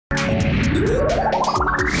Hi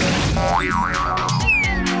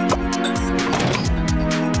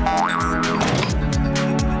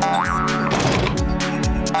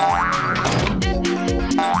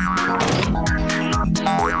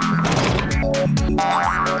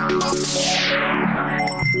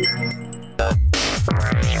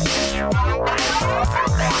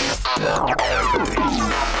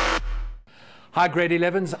Grade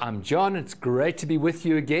 11s, I'm John. It's great to be with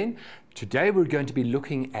you again. Today we're going to be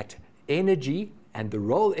looking at energy and the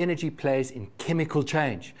role energy plays in chemical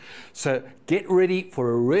change. So get ready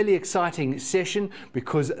for a really exciting session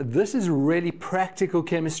because this is really practical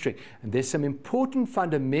chemistry and there's some important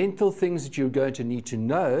fundamental things that you're going to need to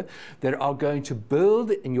know that are going to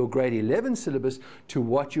build in your grade 11 syllabus to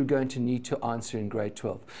what you're going to need to answer in grade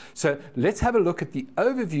 12. So let's have a look at the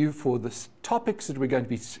overview for the topics that we're going to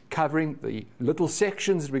be covering, the little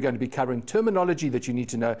sections that we're going to be covering, terminology that you need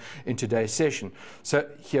to know in today's session. So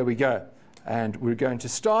here we go. And we're going to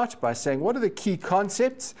start by saying what are the key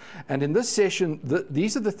concepts, and in this session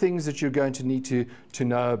these are the things that you're going to need to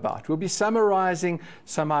know about. We'll be summarizing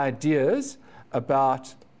some ideas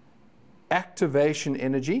about activation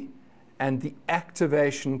energy and the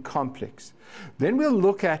activation complex. Then we'll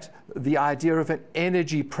look at the idea of an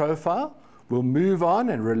energy profile. We'll move on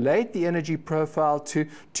and relate the energy profile to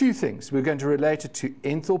two things. We're going to relate it to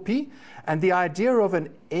enthalpy and the idea of an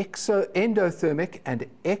endothermic and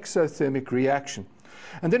exothermic reaction.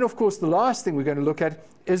 And then, of course, the last thing we're going to look at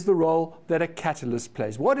is the role that a catalyst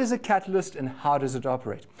plays. What is a catalyst and how does it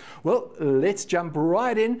operate? Well, let's jump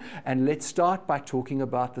right in and let's start by talking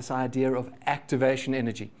about this idea of activation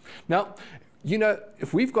energy. Now, you know,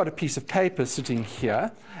 if we've got a piece of paper sitting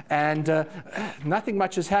here and nothing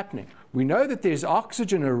much is happening, we know that there's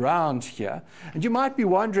oxygen around here, and you might be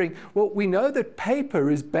wondering, well, we know that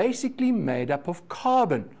paper is basically made up of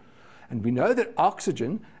carbon, and we know that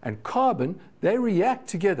oxygen and carbon, they react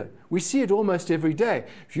together. We see it almost every day.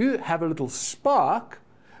 If you have a little spark,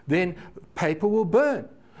 then paper will burn,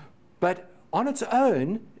 but on its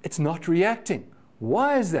own, it's not reacting.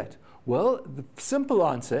 Why is that? Well, the simple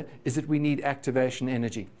answer is that we need activation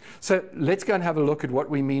energy. So let's go and have a look at what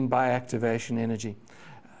we mean by activation energy.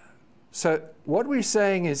 So what we're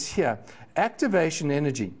saying is here, activation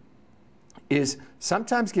energy is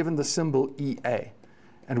sometimes given the symbol EA.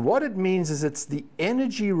 And what it means is it's the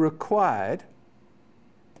energy required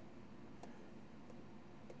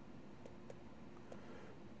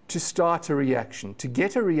to start a reaction, to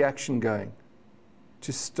get a reaction going,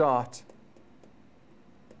 to start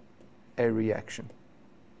a reaction.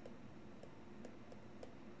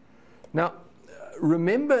 Now,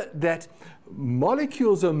 remember that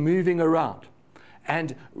molecules are moving around,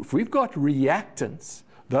 and if we've got reactants,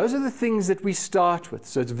 those are the things that we start with.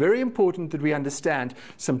 So it's very important that we understand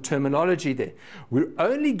some terminology there. We're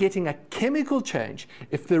only getting a chemical change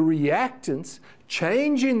if the reactants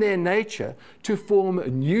change in their nature to form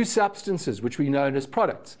new substances, which we know as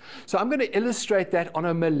products. So I'm going to illustrate that on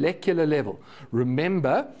a molecular level.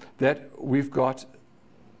 Remember that we've got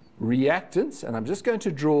reactants, and I'm just going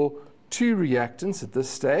to draw two reactants at this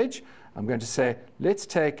stage. I'm going to say, let's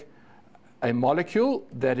take a molecule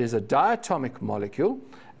that is a diatomic molecule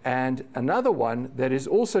and another one that is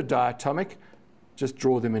also diatomic, just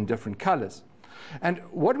draw them in different colors. And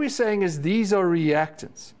what we're saying is these are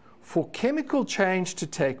reactants. For chemical change to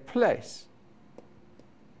take place,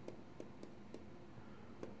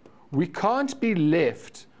 we can't be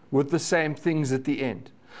left with the same things at the end.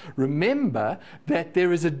 Remember that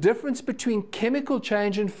there is a difference between chemical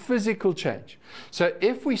change and physical change. So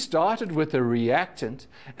if we started with a reactant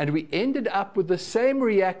and we ended up with the same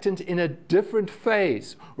reactant in a different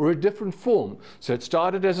phase or a different form, so it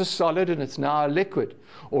started as a solid and it's now a liquid,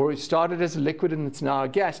 or it started as a liquid and it's now a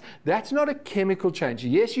gas, that's not a chemical change.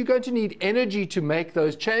 Yes, you're going to need energy to make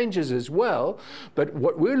those changes as well, but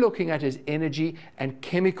what we're looking at is energy and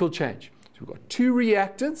chemical change. We've got two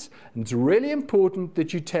reactants, and it's really important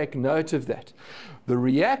that you take note of that. The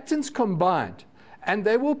reactants combined, and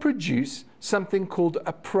they will produce something called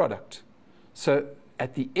a product. So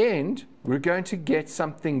at the end, we're going to get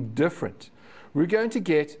something different. We're going to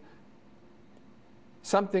get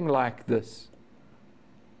something like this.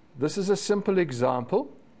 This is a simple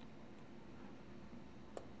example.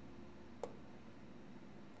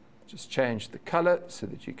 Just change the color so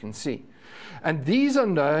that you can see. And these are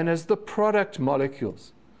known as the product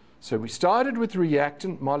molecules. So we started with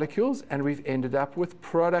reactant molecules and we've ended up with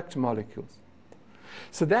product molecules.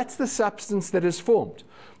 So that's the substance that is formed.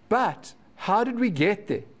 But how did we get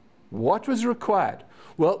there? What was required?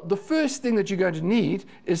 Well, the first thing that you're going to need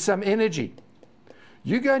is some energy.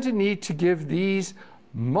 You're going to need to give these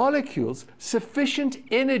molecules sufficient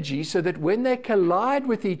energy so that when they collide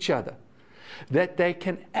with each other, that they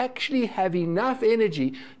can actually have enough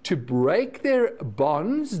energy to break their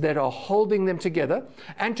bonds that are holding them together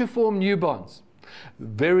and to form new bonds.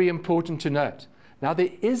 Very important to note. Now,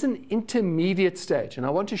 there is an intermediate stage, and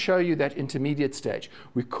I want to show you that intermediate stage.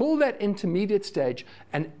 We call that intermediate stage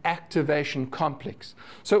an activation complex.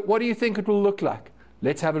 So what do you think it will look like?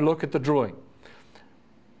 Let's have a look at the drawing.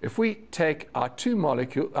 If we take our two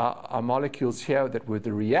molecules here that were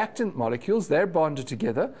the reactant molecules, they're bonded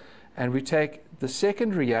together, and we take the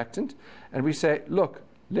second reactant and we say, look,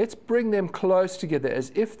 let's bring them close together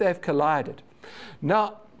as if they've collided.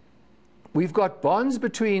 Now, we've got bonds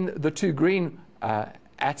between the two green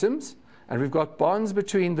atoms, and we've got bonds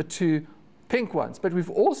between the two pink ones, but we've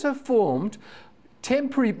also formed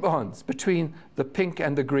temporary bonds between the pink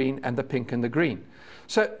and the green and the pink and the green.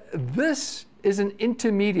 So this is an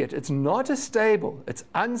intermediate. It's not a stable. It's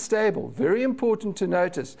unstable. Very important to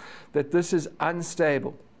notice that this is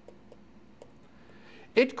unstable.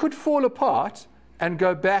 It could fall apart and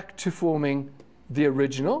go back to forming the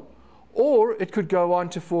original, or it could go on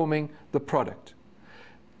to forming the product.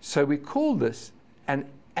 So we call this an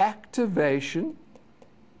activation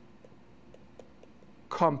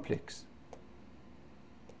complex.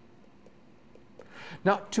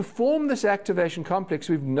 Now, to form this activation complex,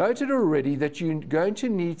 we've noted already that you're going to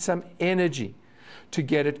need some energy to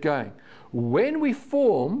get it going. When we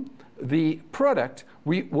form the product,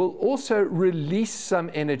 we will also release some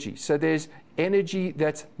energy. So there's energy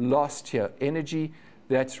that's lost here, energy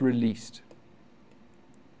that's released.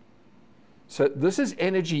 So this is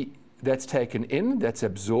energy that's taken in, that's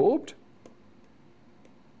absorbed.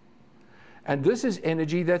 And this is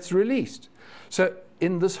energy that's released. So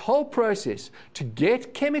in this whole process, to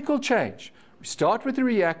get chemical change, we start with the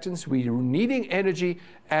reactants, we're needing energy,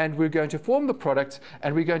 and we're going to form the products,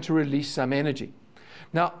 and we're going to release some energy.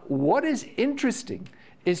 Now, what is interesting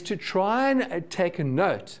is to try and take a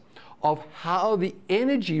note of how the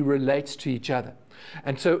energy relates to each other.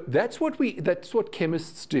 And so that's what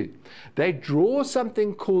chemists do. They draw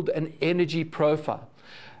something called an energy profile.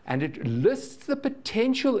 And it lists the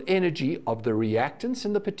potential energy of the reactants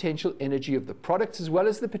and the potential energy of the products, as well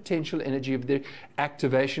as the potential energy of the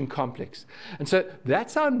activation complex. And so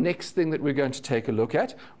that's our next thing that we're going to take a look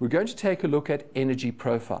at. We're going to take a look at energy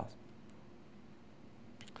profiles.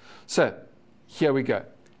 So here we go.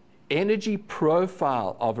 Energy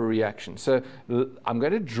profile of a reaction. So I'm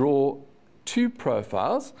going to draw two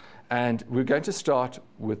profiles, and we're going to start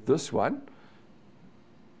with this one.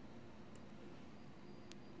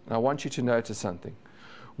 I want you to notice something.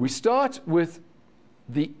 We start with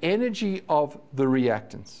the energy of the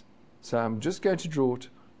reactants. So I'm just going to draw it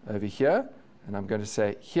over here, and I'm going to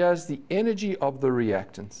say, here's the energy of the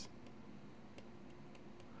reactants.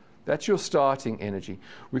 That's your starting energy.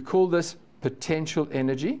 We call this potential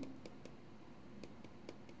energy.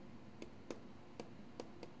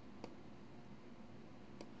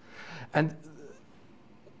 And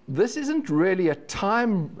this isn't really a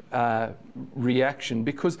time reaction,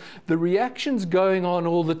 because the reaction's going on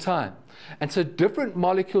all the time. And so different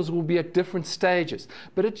molecules will be at different stages.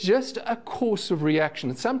 But it's just a course of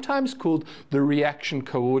reaction. It's sometimes called the reaction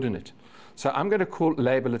coordinate. So I'm going to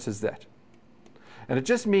label it as that. And it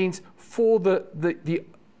just means for the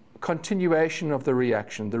continuation of the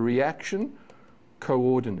reaction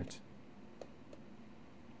coordinate.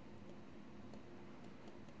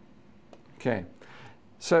 Okay.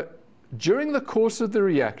 So during the course of the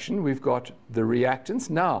reaction, we've got the reactants.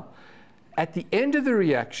 Now, at the end of the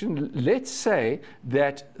reaction, let's say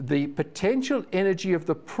that the potential energy of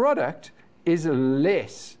the product is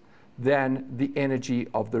less than the energy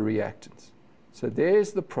of the reactants. So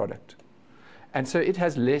there's the product. And so it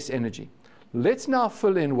has less energy. Let's now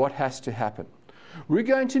fill in what has to happen. We're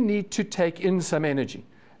going to need to take in some energy.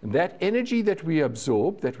 And that energy that we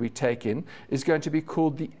absorb, that we take in, is going to be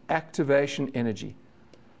called the activation energy.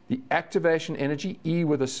 The activation energy, E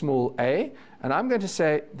with a small a, and I'm going to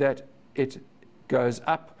say that it goes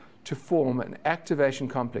up to form an activation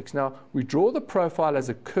complex. Now, we draw the profile as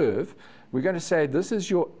a curve. We're going to say this is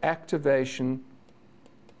your activation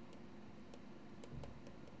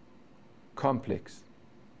complex.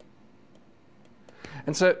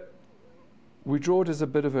 And so we draw it as a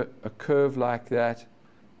bit of a curve like that,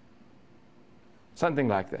 something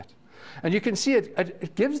like that. And you can see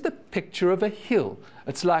it gives the picture of a hill.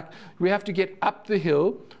 It's like we have to get up the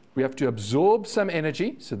hill, we have to absorb some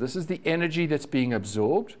energy. So this is the energy that's being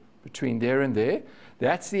absorbed between there and there.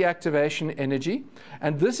 That's the activation energy.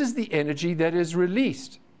 And this is the energy that is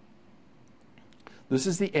released. This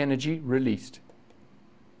is the energy released.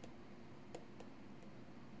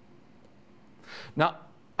 Now,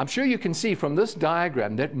 I'm sure you can see from this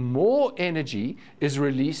diagram that more energy is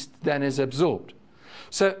released than is absorbed.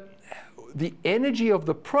 So the energy of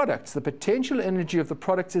the products, the potential energy of the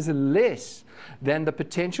products is less than the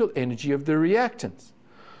potential energy of the reactants.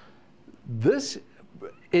 This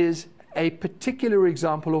is a particular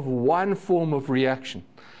example of one form of reaction,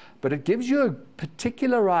 but it gives you a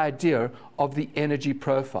particular idea of the energy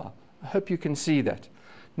profile. I hope you can see that.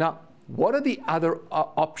 Now, what are the other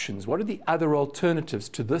options? What are the other alternatives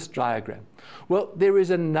to this diagram? Well, there is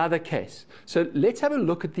another case. So let's have a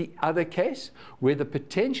look at the other case where the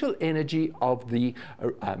potential energy of the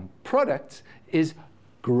products is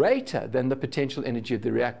greater than the potential energy of the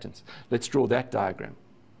reactants. Let's draw that diagram.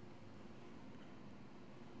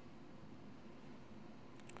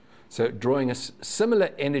 So drawing a similar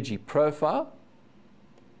energy profile.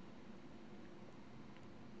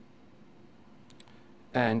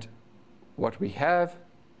 And what we have,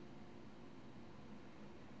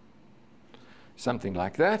 something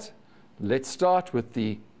like that. Let's start with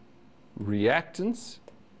the reactants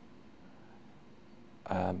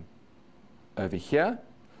over here.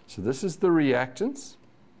 So this is the reactants.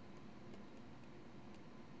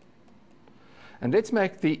 And let's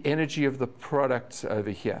make the energy of the products over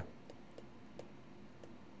here.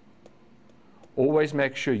 Always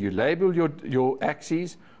make sure you label your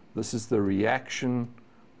axes. This is the reaction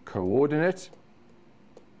coordinate.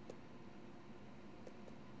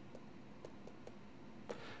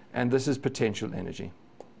 And this is potential energy.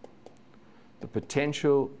 The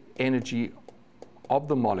potential energy of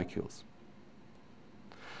the molecules.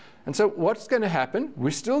 And so what's going to happen?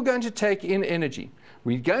 We're still going to take in energy.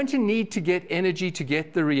 We're going to need to get energy to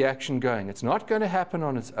get the reaction going. It's not going to happen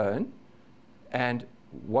on its own. And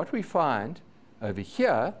what we find over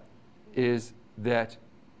here is that,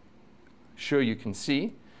 sure, you can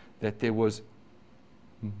see that there was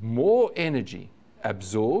more energy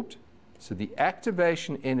absorbed. So the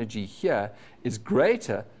activation energy here is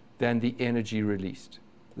greater than the energy released.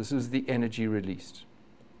 This is the energy released.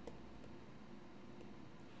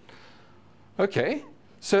 Okay,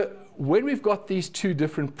 so when we've got these two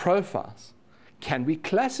different profiles, can we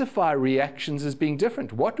classify reactions as being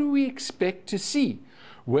different? What do we expect to see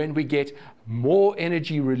when we get more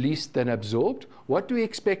energy released than absorbed? What do we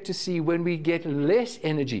expect to see when we get less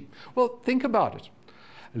energy? Well, think about it.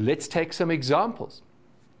 Let's take some examples.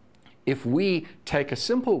 If we take a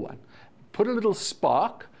simple one, put a little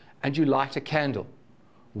spark and you light a candle,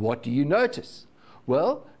 what do you notice?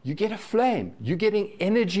 Well, you get a flame. You're getting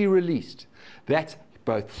energy released. That's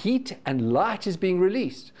both heat and light is being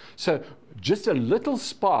released. So just a little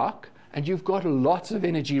spark and you've got lots of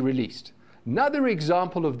energy released. Another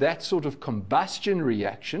example of that sort of combustion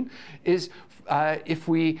reaction is if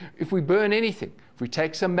we burn anything. If we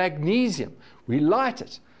take some magnesium, we light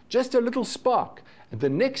it, just a little spark, and the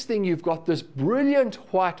next thing you've got this brilliant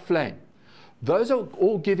white flame. Those are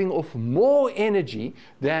all giving off more energy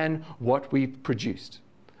than what we've produced,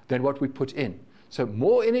 than what we put in. So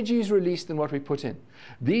more energy is released than what we put in.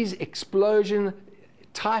 These explosion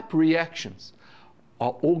type reactions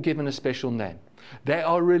are all given a special name. They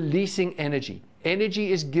are releasing energy.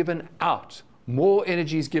 Energy is given out. More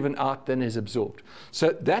energy is given out than is absorbed.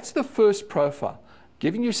 So that's the first profile.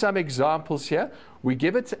 Giving you some examples here. We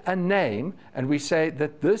give it a name and we say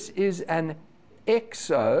that this is an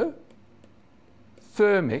exothermic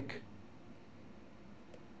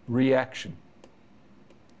reaction.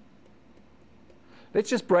 Let's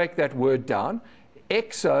just break that word down.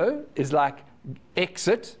 Exo is like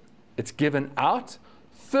exit, it's given out.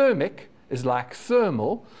 Thermic is like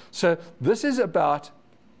thermal. So this is about,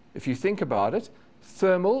 if you think about it,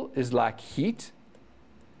 thermal is like heat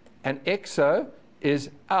and exo is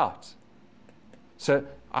out. So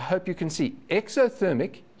I hope you can see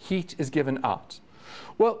exothermic, heat is given out.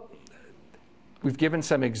 Well, we've given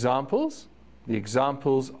some examples. The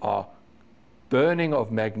examples are burning of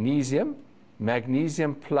magnesium,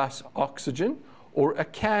 magnesium plus oxygen, or a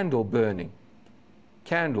candle burning.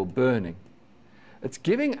 Candle burning. It's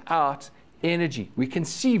giving out energy. We can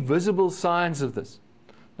see visible signs of this.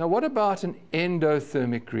 Now, what about an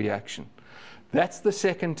endothermic reaction? That's the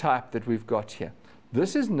second type that we've got here.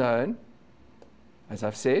 This is known, as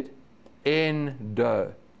I've said,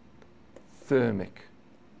 endothermic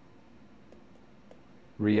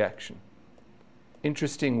reaction.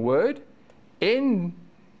 Interesting word.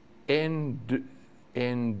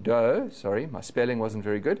 Sorry, my spelling wasn't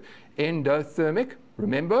very good. Endothermic.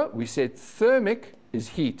 Remember, we said thermic is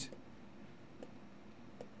heat.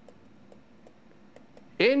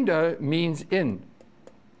 Endo means in.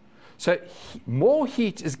 So more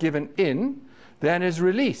heat is given in than is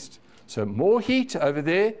released. So more heat over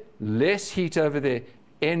there less heat over there,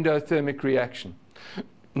 endothermic reaction.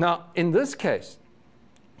 Now, in this case,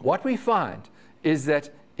 what we find is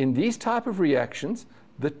that in these type of reactions,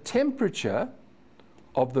 the temperature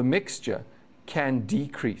of the mixture can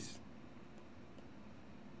decrease.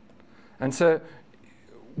 And so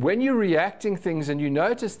when you're reacting things and you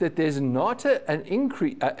notice that there's not an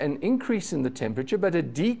increase in the temperature, but a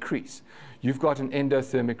decrease, you've got an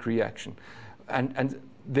endothermic reaction. And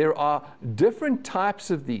there are different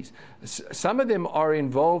types of these. Some of them are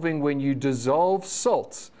involving when you dissolve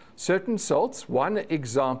salts. Certain salts, one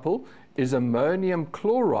example is ammonium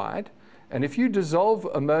chloride. And if you dissolve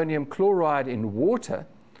ammonium chloride in water,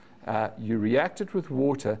 you react it with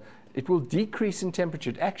water, it will decrease in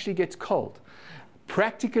temperature. It actually gets cold.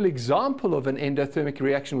 Practical example of an endothermic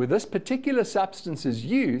reaction where this particular substance is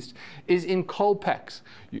used is in cold packs.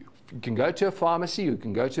 You can go to a pharmacy, you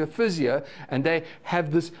can go to a physio, and they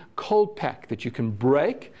have this cold pack that you can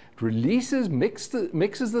break, it releases,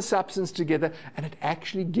 mixes the substance together, and it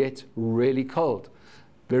actually gets really cold.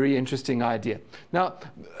 Very interesting idea. Now,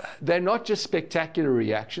 they're not just spectacular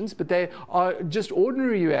reactions, but they are just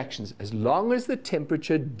ordinary reactions as long as the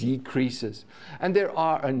temperature decreases. And there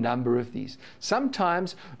are a number of these.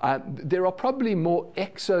 Sometimes there are probably more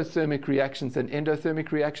exothermic reactions than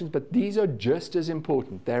endothermic reactions, but these are just as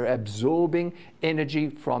important. They're absorbing energy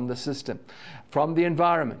from the system, from the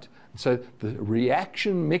environment. So the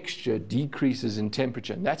reaction mixture decreases in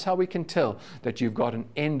temperature. And that's how we can tell that you've got an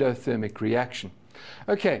endothermic reaction.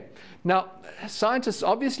 Okay, now scientists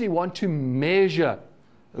obviously want to measure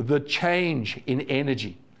the change in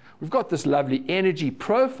energy. We've got this lovely energy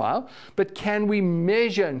profile, but can we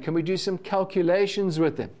measure and can we do some calculations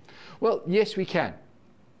with them? Well, yes, we can.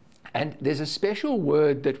 And there's a special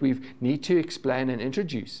word that we need to explain and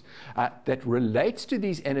introduce that relates to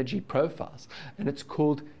these energy profiles, and it's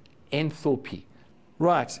called enthalpy.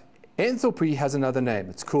 Right, enthalpy has another name.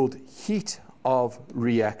 It's called heat of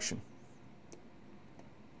reaction.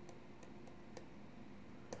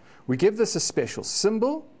 We give this a special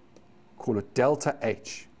symbol, call it delta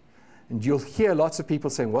H. And you'll hear lots of people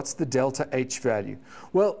saying, what's the delta H value?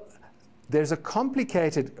 Well, there's a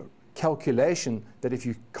complicated calculation that if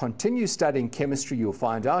you continue studying chemistry, you'll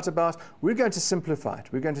find out about. We're going to simplify it.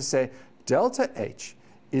 We're going to say delta H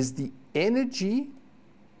is the energy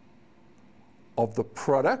of the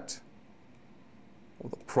product, or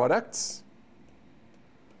the products,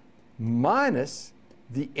 minus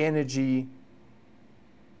the energy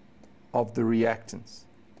of the reactants.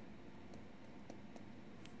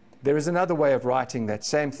 There is another way of writing that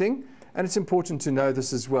same thing, and it's important to know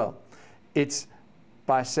this as well. It's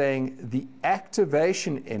by saying the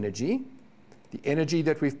activation energy, the energy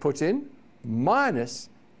that we've put in, minus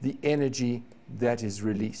the energy that is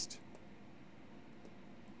released.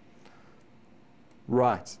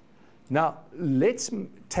 Right. Now, let's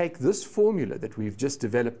take this formula that we've just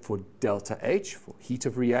developed for delta H, for heat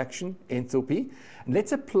of reaction, enthalpy, and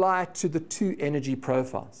let's apply it to the two energy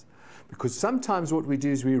profiles. Because sometimes what we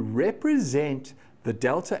do is we represent the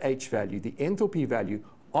delta H value, the enthalpy value,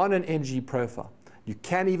 on an energy profile. You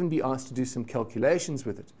can even be asked to do some calculations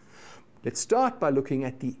with it. Let's start by looking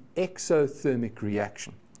at the exothermic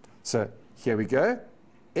reaction. So here we go,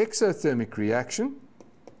 exothermic reaction.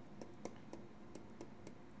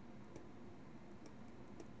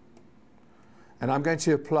 And I'm going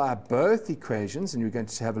to apply both equations, and you're going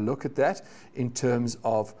to have a look at that in terms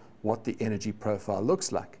of what the energy profile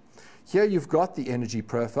looks like. Here you've got the energy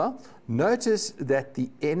profile. Notice that the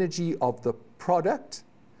energy of the product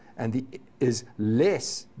is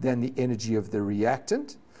less than the energy of the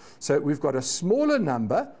reactant. So we've got a smaller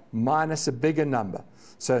number minus a bigger number.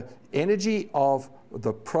 So energy of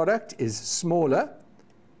the product is smaller,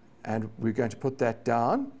 and we're going to put that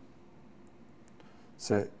down.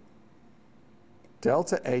 So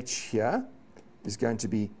delta H here is going to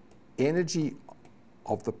be energy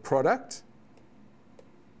of the product,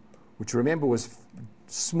 which remember was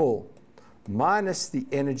small, minus the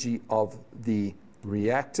energy of the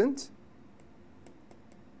reactant.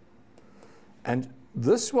 And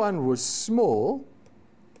this one was small,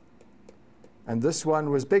 and this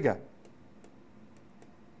one was bigger.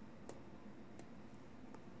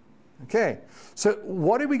 Okay, so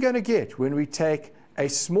what are we going to get when we take a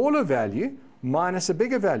smaller value minus a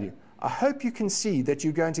bigger value? I hope you can see that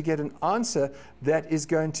you're going to get an answer that is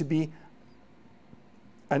going to be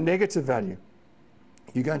a negative value.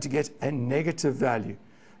 You're going to get a negative value.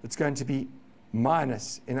 It's going to be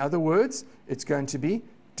minus. In other words, it's going to be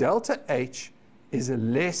delta H is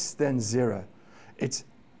less than 0. It's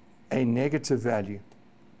a negative value.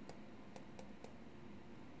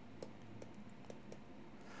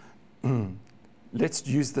 let's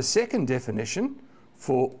use the second definition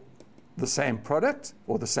for the same product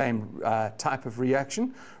or the same type of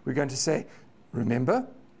reaction. We're going to say, remember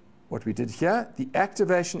what we did here, the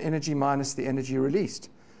activation energy minus the energy released.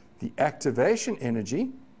 The activation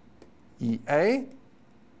energy, EA,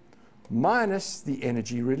 minus the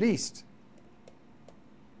energy released.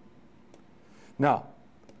 Now,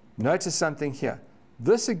 notice something here.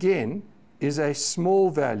 This again is a small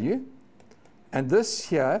value, and this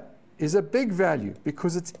here is a big value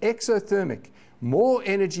because it's exothermic. More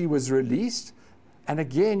energy was released, and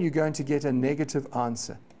again, you're going to get a negative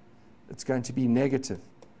answer. It's going to be negative.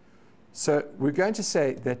 So we're going to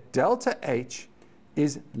say that delta H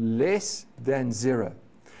is less than 0.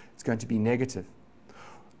 It's going to be negative.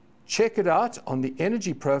 Check it out on the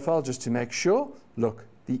energy profile just to make sure. Look,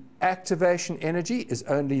 the activation energy is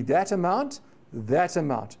only that amount, that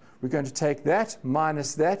amount. We're going to take that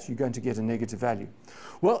minus that. You're going to get a negative value.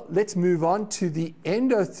 Well, let's move on to the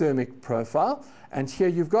endothermic profile, and here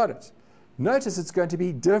you've got it. Notice it's going to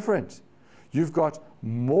be different. You've got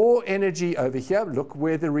more energy over here. Look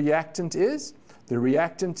where the reactant is. The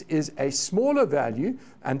reactant is a smaller value,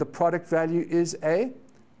 and the product value is a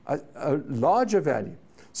larger value.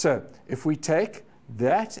 So if we take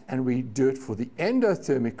that and we do it for the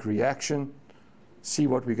endothermic reaction, see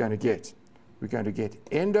what we're going to get. We're going to get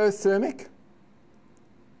endothermic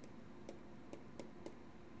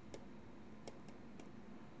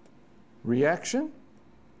reaction.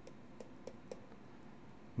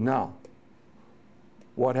 Now,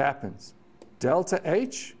 what happens? Delta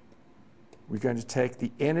H, we're going to take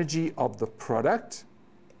the energy of the product.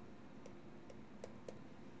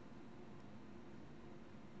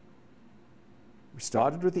 We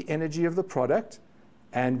started with the energy of the product,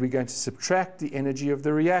 and we're going to subtract the energy of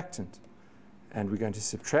the reactant. And we're going to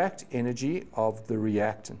subtract energy of the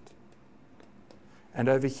reactant. And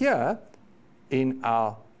over here, in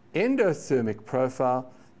our endothermic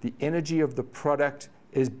profile, the energy of the product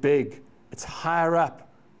is big. It's higher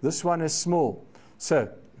up. This one is small. So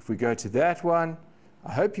if we go to that one,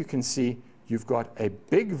 I hope you can see you've got a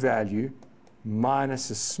big value minus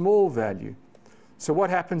a small value. So what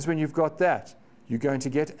happens when you've got that? You're going to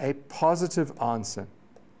get a positive answer.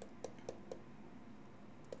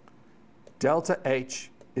 Delta H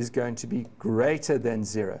is going to be greater than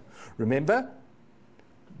 0. Remember,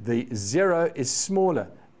 the 0 is smaller.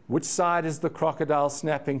 Which side is the crocodile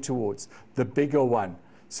snapping towards? The bigger one.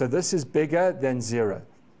 So this is bigger than 0.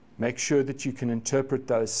 Make sure that you can interpret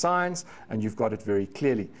those signs, and you've got it very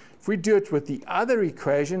clearly. If we do it with the other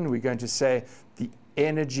equation, we're going to say the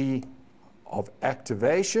energy of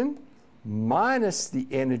activation minus the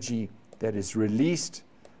energy that is released.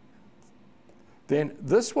 Then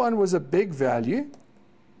this one was a big value,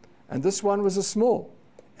 and this one was a small.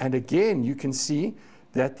 And again, you can see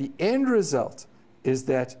that the end result is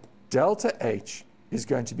that delta H is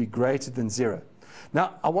going to be greater than 0.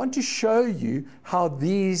 Now, I want to show you how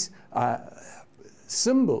these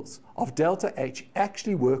symbols of delta H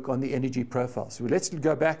actually work on the energy profile. So let's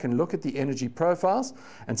go back and look at the energy profiles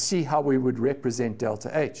and see how we would represent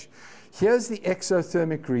delta H. Here's the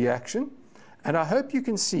exothermic reaction. And I hope you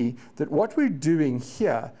can see that what we're doing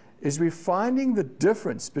here is we're finding the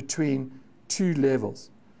difference between two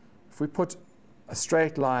levels. If we put a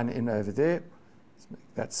straight line in over there, let's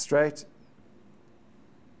make that straight.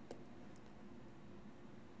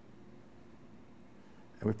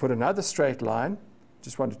 And we put another straight line,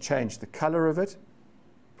 just want to change the color of it.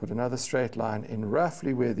 Put another straight line in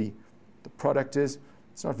roughly where the product is.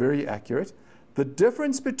 It's not very accurate. The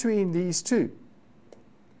difference between these two,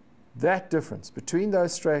 that difference between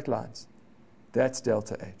those straight lines, that's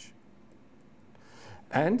delta H.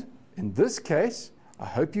 And in this case, I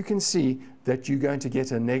hope you can see that you're going to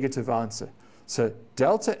get a negative answer. So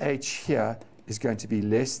delta H here is going to be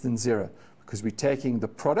less than 0 because we're taking the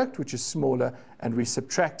product, which is smaller, and we're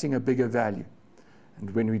subtracting a bigger value. And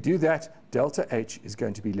when we do that, delta H is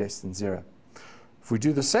going to be less than 0. If we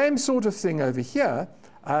do the same sort of thing over here,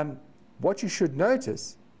 what you should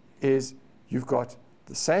notice is you've got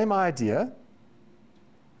the same idea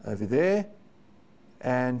over there,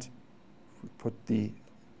 and we put the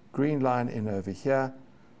green line in over here.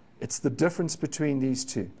 It's the difference between these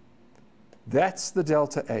two. That's the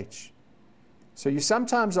delta H. So you're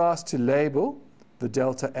sometimes asked to label the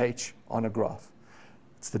delta H on a graph.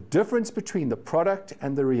 It's the difference between the product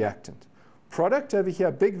and the reactant. Product over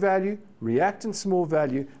here, big value, reactant, small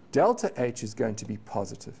value, delta H is going to be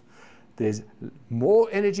positive. There's more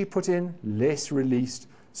energy put in, less released,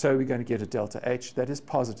 so we're going to get a delta H that is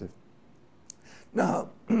positive. Now,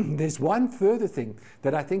 there's one further thing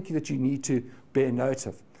that I think that you need to bear note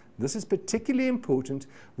of. This is particularly important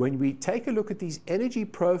when we take a look at these energy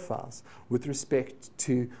profiles with respect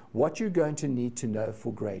to what you're going to need to know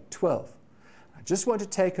for grade 12. I just want to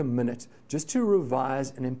take a minute just to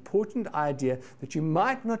revise an important idea that you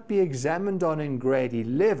might not be examined on in grade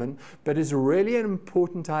 11, but is really an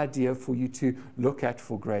important idea for you to look at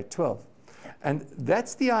for grade 12. And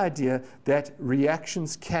that's the idea that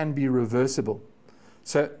reactions can be reversible.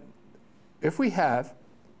 So if we have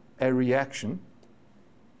a reaction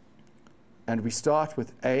and we start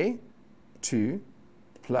with A2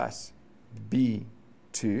 plus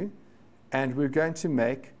B2, and we're going to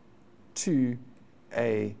make 2AB.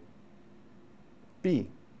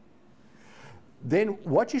 Then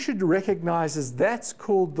what you should recognize is that's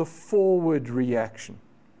called the forward reaction.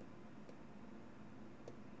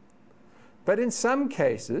 But in some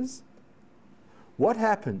cases, what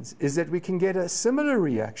happens is that we can get a similar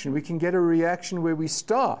reaction. We can get a reaction where we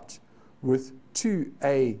start with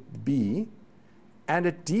 2AB and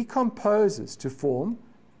it decomposes to form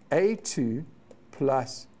A2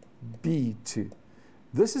 plus B2.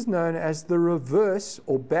 This is known as the reverse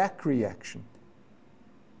or back reaction.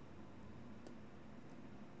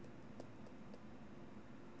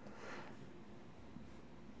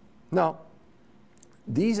 Now,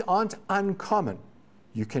 these aren't uncommon.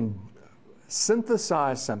 You can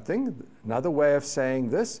synthesize something. Another way of saying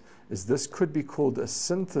this is this could be called a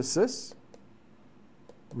synthesis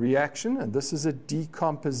reaction, and this is a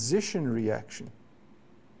decomposition reaction.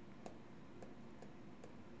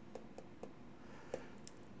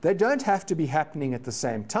 They don't have to be happening at the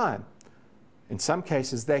same time. In some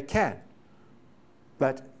cases they can.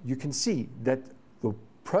 But you can see that the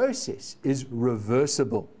process is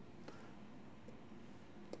reversible.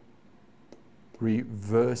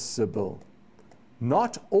 Reversible.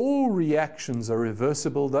 Not all reactions are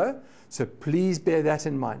reversible though, so please bear that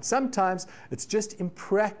in mind. Sometimes it's just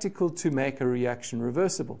impractical to make a reaction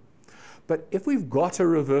reversible. But if we've got a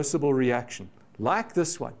reversible reaction, like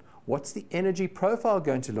this one, what's the energy profile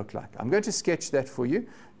going to look like? I'm going to sketch that for you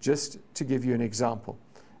just to give you an example.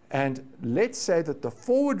 And let's say that the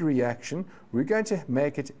forward reaction, we're going to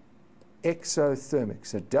make it exothermic.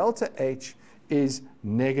 So delta H is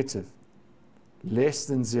negative, less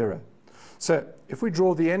than 0. So if we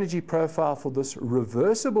draw the energy profile for this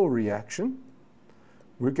reversible reaction,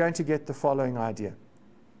 we're going to get the following idea.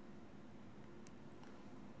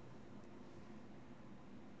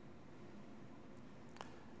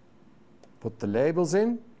 Put the labels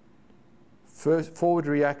in. First forward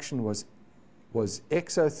reaction was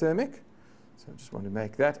exothermic. So I just want to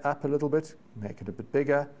make that up a little bit, make it a bit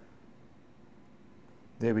bigger.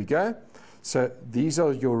 There we go. So these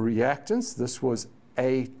are your reactants. This was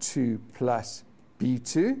A2 plus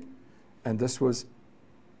B2, and this was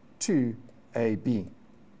 2AB.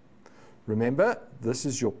 Remember, this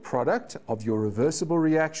is your product of your reversible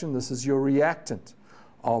reaction. This is your reactant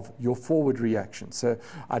of your forward reaction. So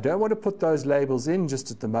I don't want to put those labels in just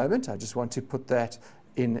at the moment. I just want to put that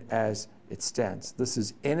in as it stands. This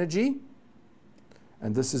is energy,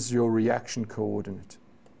 and this is your reaction coordinate.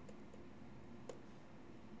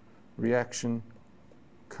 Reaction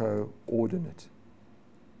coordinate.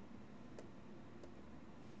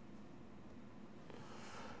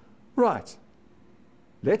 Right.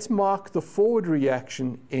 Let's mark the forward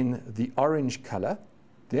reaction in the orange color.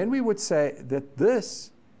 Then we would say that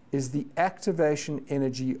this is the activation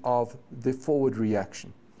energy of the forward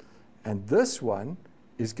reaction. And this one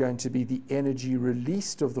is going to be the energy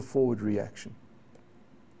released of the forward reaction.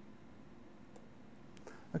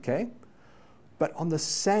 Okay? But on the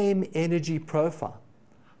same energy profile,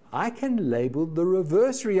 I can label the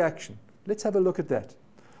reverse reaction. Let's have a look at that.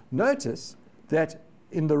 Notice that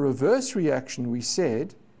in the reverse reaction we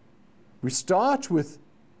said we start with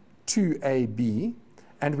 2AB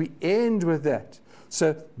and we end with that.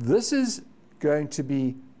 So this is going to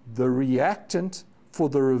be the reactant for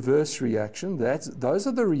the reverse reaction. Those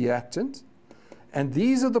are the reactant, and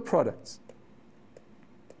these are the products.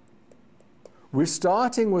 We're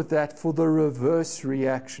starting with that for the reverse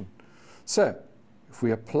reaction. So if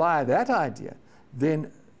we apply that idea,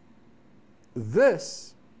 then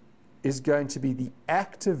this is going to be the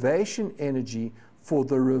activation energy for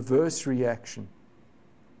the reverse reaction.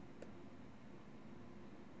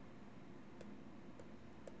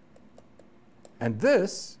 And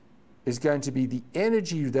this is going to be the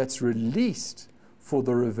energy that's released for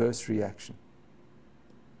the reverse reaction.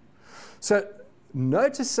 So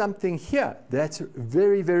notice something here that's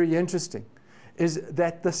very, very interesting, is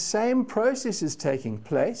that the same process is taking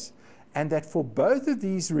place, and that for both of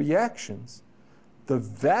these reactions, the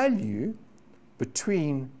value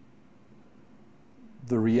between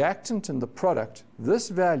the reactant and the product, this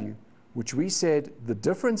value, which we said the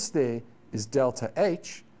difference there is delta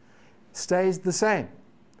H, stays the same.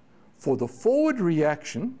 For the forward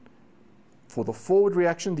reaction,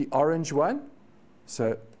 the orange one,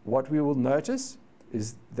 so what we will notice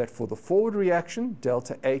is that for the forward reaction,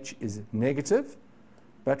 delta H is negative,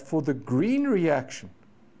 but for the green reaction,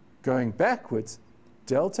 going backwards,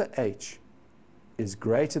 delta H is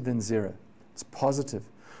greater than 0. It's positive,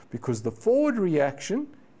 because the forward reaction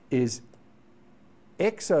is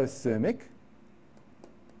exothermic,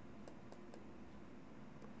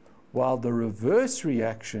 while the reverse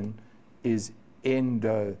reaction is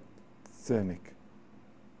endothermic.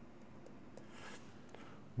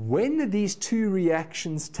 When these two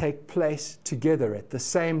reactions take place together at the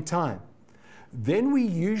same time, then we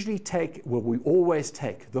usually take, well, we always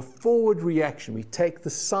take the forward reaction. We take the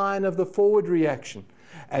sign of the forward reaction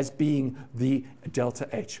as being the delta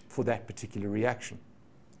H for that particular reaction.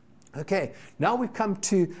 Okay, now we've come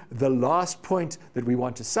to the last point that we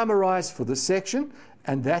want to summarize for this section,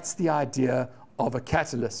 and that's the idea of a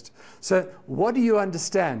catalyst. So what do you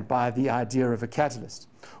understand by the idea of a catalyst?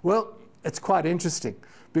 Well, it's quite interesting,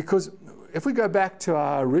 because if we go back to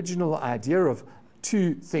our original idea of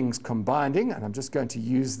two things combining, and I'm just going to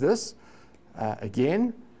use this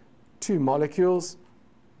again, two molecules,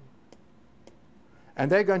 and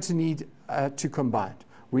they're going to need to combine.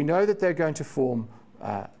 We know that they're going to form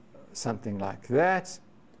something like that.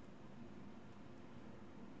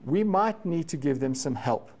 We might need to give them some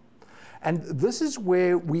help. And this is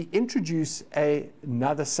where we introduce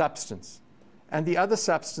another substance. And the other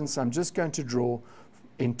substance I'm just going to draw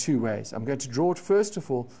in two ways. I'm going to draw it first of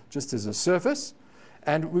all just as a surface,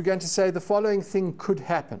 and we're going to say the following thing could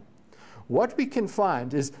happen. What we can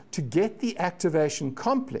find is to get the activation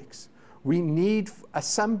complex, we need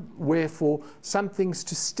somewhere for some things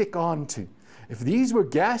to stick on to. If these were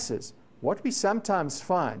gases, what we sometimes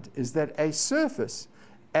find is that a surface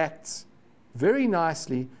acts very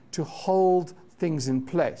nicely to hold things in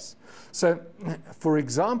place. So, for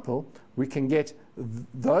example, we can get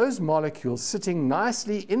those molecules sitting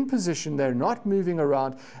nicely in position, they're not moving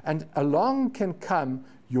around, and along can come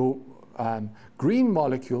your green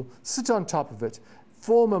molecule, sit on top of it,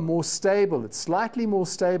 form a more stable, it's slightly more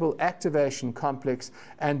stable activation complex,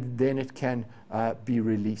 and then it can be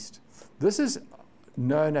released. This is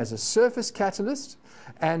known as a surface catalyst,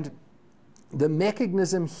 and the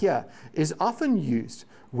mechanism here is often used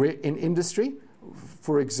where in industry,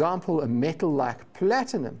 for example, a metal like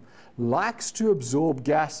platinum likes to absorb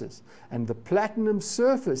gases, and the platinum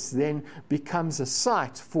surface then becomes a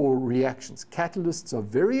site for reactions. Catalysts are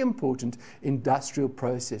very important in industrial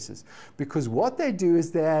processes, because what they do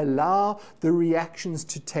is they allow the reactions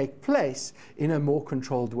to take place in a more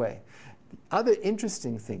controlled way. The other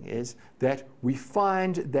interesting thing is that we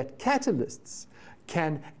find that catalysts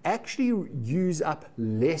can actually use up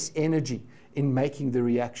less energy in making the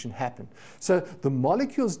reaction happen. So the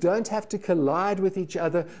molecules don't have to collide with each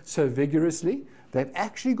other so vigorously. They've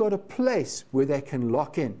actually got a place where they can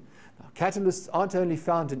lock in. Now, catalysts aren't only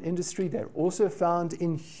found in industry, they're also found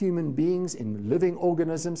in human beings, in living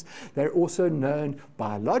organisms. They're also known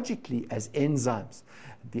biologically as enzymes.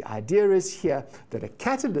 The idea is here that a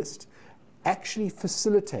catalyst actually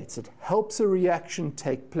facilitates, it helps a reaction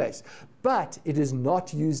take place, but it is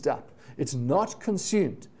not used up. It's not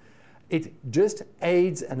consumed. It just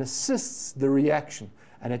aids and assists the reaction,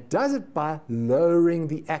 and it does it by lowering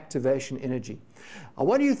the activation energy. I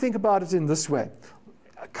want you to think about it in this way,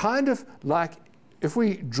 kind of like if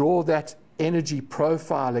we draw that energy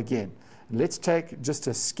profile again. Let's take just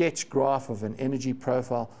a sketch graph of an energy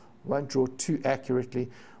profile. Won't draw too accurately.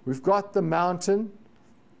 We've got the mountain,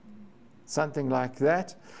 something like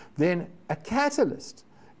that. Then a catalyst,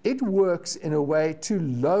 it works in a way to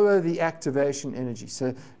lower the activation energy.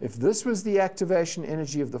 So if this was the activation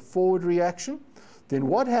energy of the forward reaction, then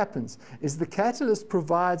what happens is the catalyst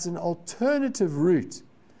provides an alternative route,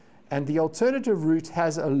 and the alternative route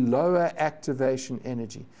has a lower activation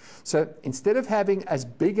energy. So instead of having as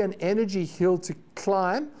big an energy hill to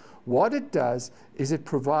climb, what it does is it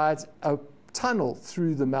provides a tunnel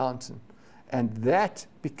through the mountain, and that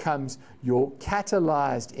becomes your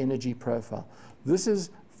catalyzed energy profile. This is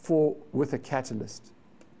with a catalyst.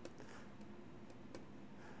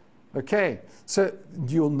 Okay, so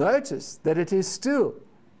you'll notice that it is still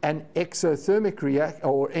an exothermic reaction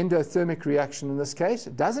or endothermic reaction in this case.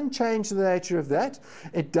 It doesn't change the nature of that.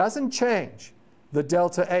 It doesn't change the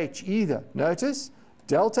delta H either. Notice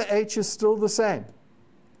delta H is still the same.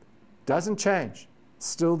 Doesn't change,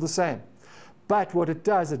 still the same. But what it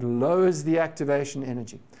does, it lowers the activation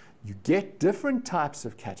energy. you get different types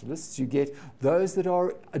of catalysts. You get those that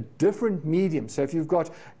are a different medium. So if you've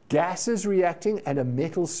got gases reacting at a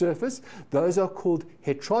metal surface, those are called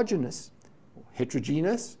heterogeneous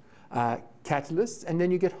catalysts, and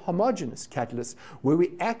then you get homogeneous catalysts, where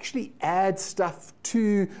we actually add stuff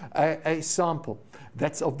to a sample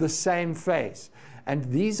that's of the same phase. And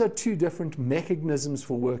these are two different mechanisms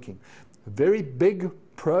for working. A very big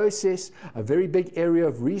process, a very big area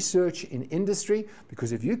of research in industry,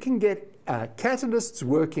 because if you can get catalysts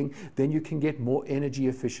working, then you can get more energy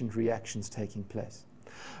efficient reactions taking place.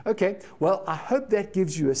 Okay, well, I hope that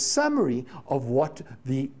gives you a summary of what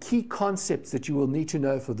the key concepts that you will need to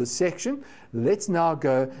know for this section. Let's now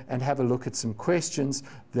go and have a look at some questions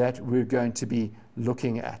that we're going to be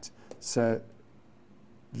looking at. So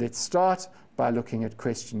let's start by looking at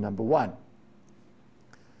question number 1.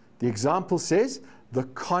 The example says, the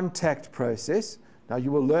contact process, now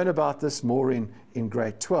you will learn about this more in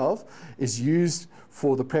grade 12, is used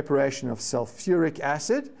for the preparation of sulfuric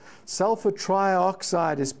acid. Sulfur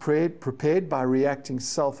trioxide is prepared by reacting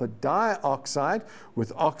sulfur dioxide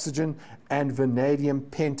with oxygen, and vanadium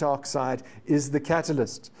pentoxide is the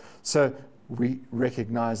catalyst. So we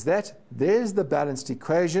recognize that. There's the balanced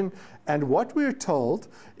equation. And what we're told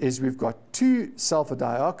is we've got 2 sulfur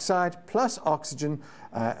dioxide plus oxygen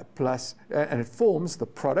and it forms the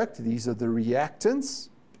product. These are the reactants.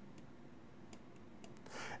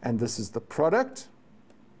 And this is the product.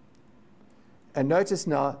 And notice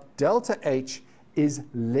now, delta H is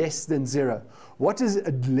less than 0. What does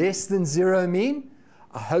less than 0 mean?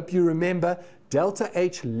 I hope you remember, delta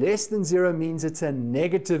H less than 0 means it's a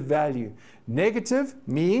negative value. Negative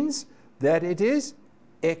means that it is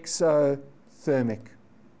exothermic.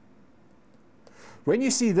 When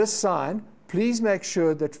you see this sign, please make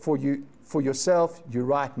sure that for yourself you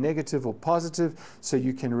write negative or positive so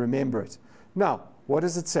you can remember it. Now, what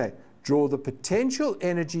does it say? Draw the potential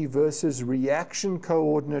energy versus reaction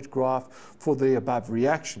coordinate graph for the above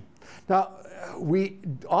reaction. Now, we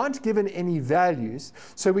aren't given any values,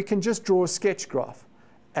 so we can just draw a sketch graph.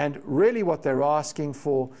 And really what they're asking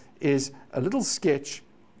for is a little sketch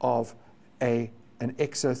of an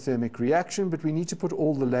exothermic reaction, but we need to put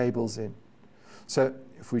all the labels in. So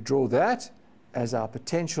if we draw that as our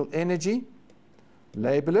potential energy,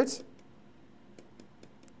 label it.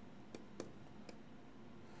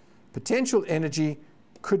 Potential energy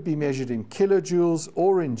could be measured in kilojoules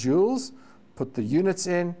or in joules. Put the units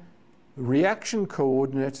in. Reaction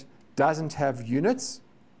coordinate doesn't have units.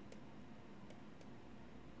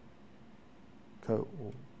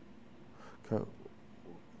 Coordinate.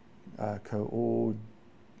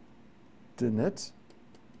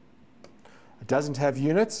 It doesn't have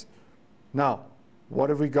units. Now, what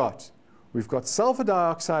have we got? We've got sulfur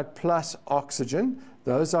dioxide plus oxygen.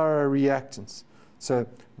 Those are our reactants. So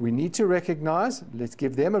we need to recognize, let's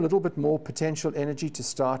give them a little bit more potential energy to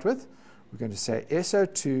start with. We're going to say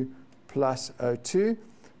SO2 plus O2.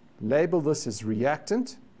 Label this as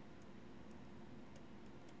reactant.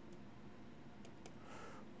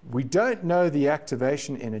 We don't know the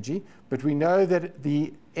activation energy, but we know that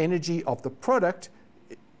the energy of the product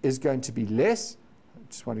is going to be less. I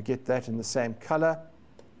just want to get that in the same color.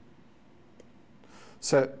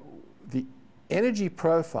 So the energy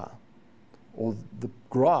profile, or the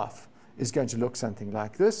graph, is going to look something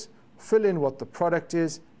like this. Fill in what the product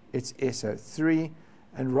is. It's SO3,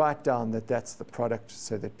 and write down that that's the product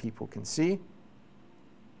so that people can see.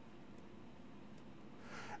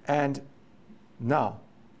 And now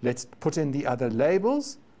let's put in the other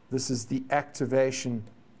labels. This is the activation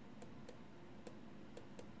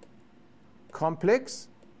complex.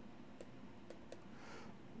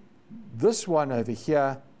 This one over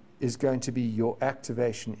here is going to be your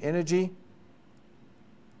activation energy.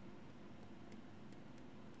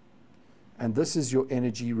 And this is your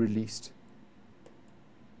energy released.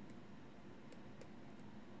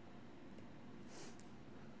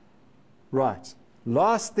 Right.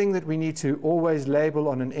 Last thing that we need to always label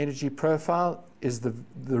on an energy profile is the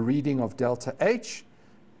reading of delta H.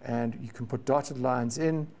 And you can put dotted lines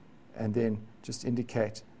in and then just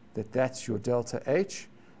indicate that that's your delta H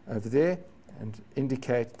over there, and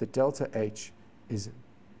indicate that delta H is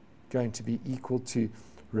going to be equal to,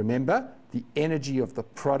 remember, the energy of the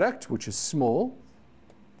product, which is small,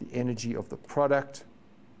 the energy of the product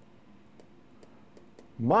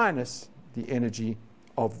minus the energy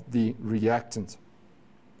of the reactant,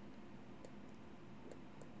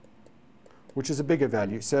 which is a bigger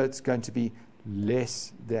value. So it's going to be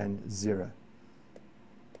less than 0.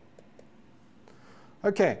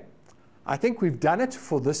 Okay, I think we've done it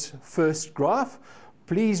for this first graph.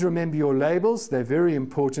 Please remember your labels. They're very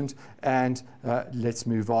important. And let's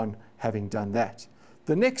move on having done that.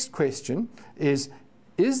 The next question is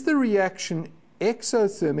the reaction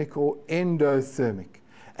exothermic or endothermic?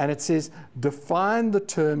 And it says, define the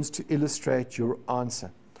terms to illustrate your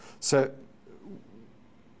answer. So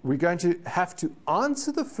we're going to have to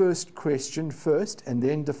answer the first question first and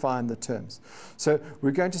then define the terms. So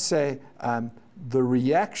we're going to say the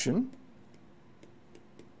reaction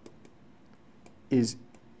is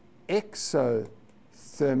exothermic.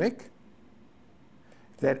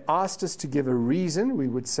 If that asked us to give a reason, we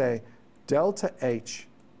would say delta H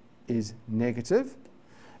is negative.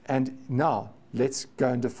 And now let's go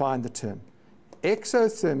and define the term.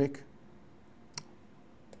 Exothermic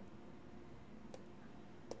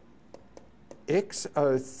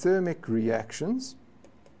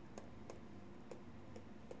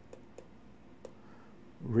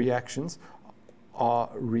reactions are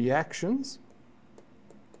reactions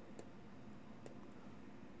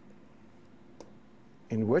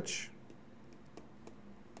in which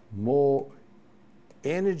more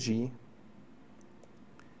energy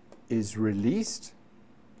is released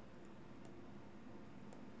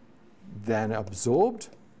than absorbed,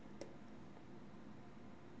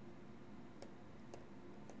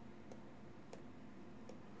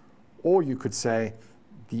 or you could say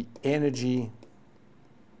the energy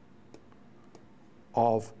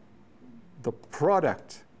of the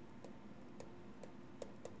product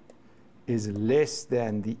is less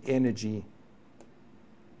than the energy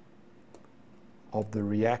of the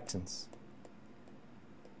reactants.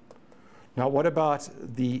 Now, what about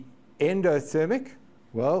the endothermic?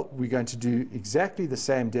 Well, we're going to do exactly the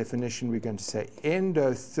same definition. We're going to say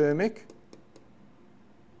endothermic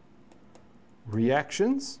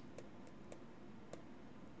reactions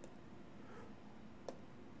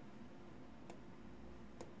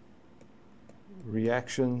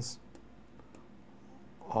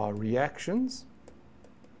are reactions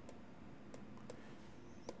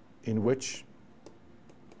in which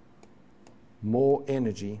more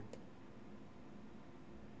energy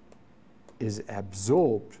is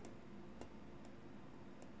absorbed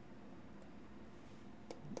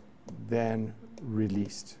than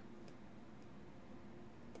released.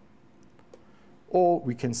 Or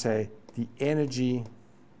we can say the energy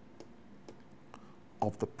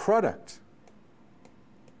of the product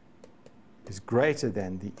is greater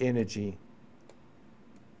than the energy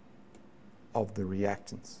of the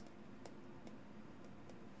reactants.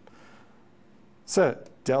 So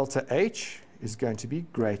delta H is going to be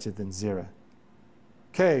greater than 0.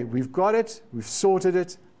 Okay, we've got it, we've sorted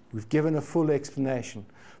it, we've given a full explanation.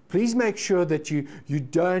 Please make sure that you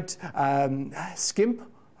don't skimp,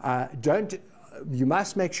 you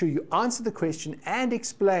must make sure you answer the question and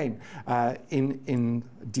explain in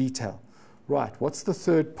detail. Right, what's the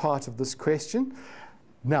third part of this question?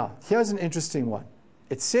 Now, here's an interesting one.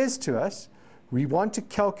 It says to us, we want to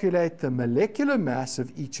calculate the molecular mass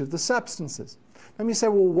of each of the substances. Let me say,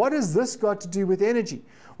 well, what has this got to do with energy?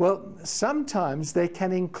 Well, sometimes they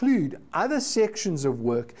can include other sections of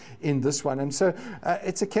work in this one. And so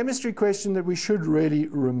it's a chemistry question that we should really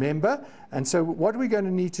remember. And so what we're going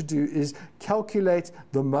to need to do is calculate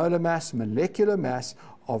the molar mass, molecular mass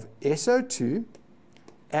of SO2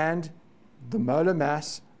 and the molar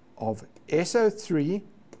mass of SO3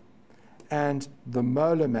 and the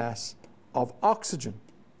molar mass of oxygen.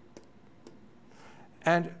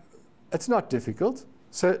 And it's not difficult,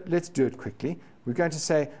 so let's do it quickly. We're going to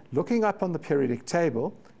say, looking up on the periodic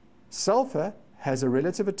table, sulfur has a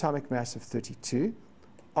relative atomic mass of 32.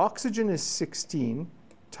 Oxygen is 16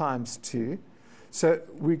 times 2. So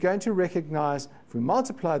we're going to recognize, if we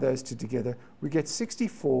multiply those two together, we get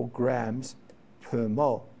 64 grams per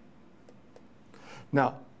mole.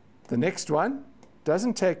 Now, the next one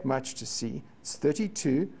doesn't take much to see. It's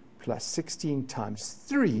 32 plus 16 times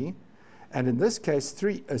 3. And in this case,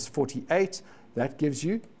 3 is 48. That gives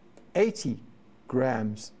you 80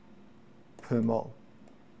 grams per mole.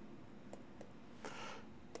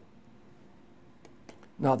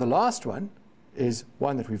 Now, the last one is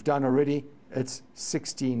one that we've done already. It's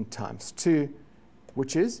 16 times 2,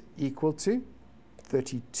 which is equal to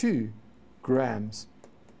 32 grams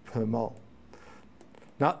per mole.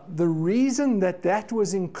 Now, the reason that that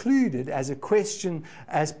was included as a question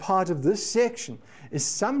as part of this section is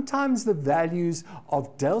sometimes the values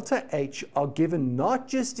of delta H are given not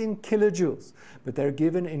just in kilojoules, but they're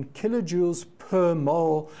given in kilojoules per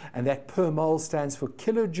mole, and that per mole stands for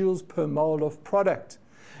kilojoules per mole of product.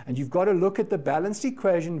 And you've got to look at the balanced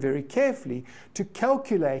equation very carefully to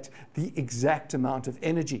calculate the exact amount of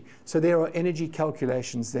energy. So there are energy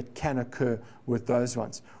calculations that can occur with those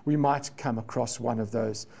ones. We might come across one of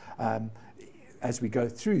those as we go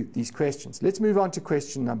through these questions. Let's move on to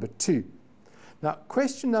question number 2. Now,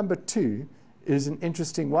 question number 2 is an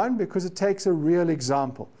interesting one because it takes a real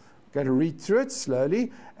example. I'm going to read through it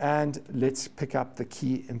slowly and let's pick up the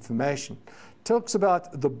key information. It talks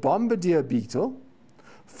about the bombardier beetle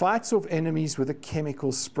fights off enemies with a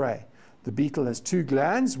chemical spray. The beetle has 2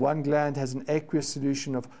 glands. One gland has an aqueous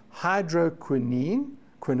solution of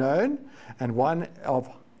hydroquinone and one of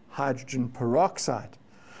hydrogen peroxide.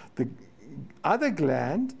 The other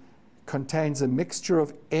gland contains a mixture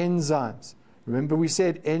of enzymes. Remember, we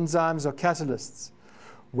said enzymes are catalysts.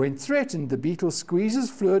 When threatened, the beetle squeezes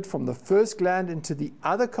fluid from the first gland into the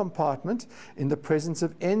other compartment. In the presence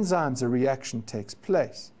of enzymes, a reaction takes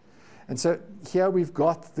place. And so here we've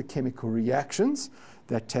got the chemical reactions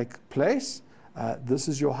that take place. This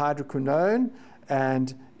is your hydroquinone,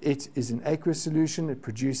 and it is an aqueous solution. It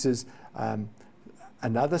produces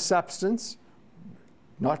another substance.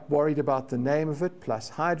 Not worried about the name of it, plus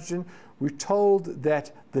hydrogen. We're told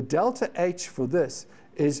that the delta H for this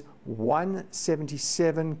is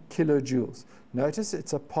 177 kilojoules. Notice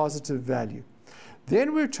it's a positive value.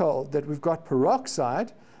 Then we're told that we've got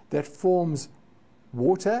peroxide that forms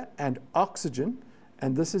water and oxygen,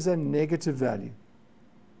 and this is a negative value.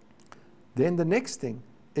 Then the next thing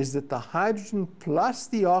is that the hydrogen plus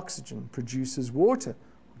the oxygen produces water,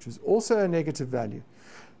 which is also a negative value.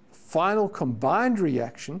 Final combined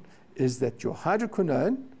reaction is that your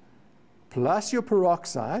hydroquinone plus your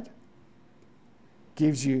peroxide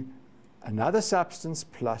gives you another substance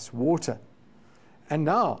plus water. And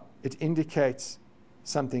now it indicates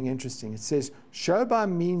something interesting. It says, show by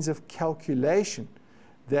means of calculation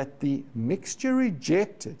that the mixture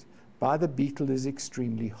rejected by the beetle is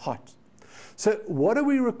extremely hot. So what are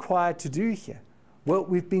we required to do here? Well,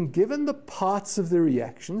 we've been given the parts of the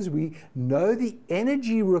reactions. We know the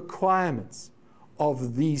energy requirements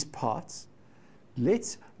of these parts.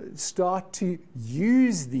 Let's start to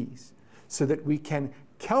use these so that we can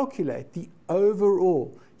calculate the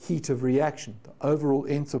overall heat of reaction, the overall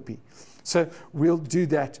enthalpy. So we'll do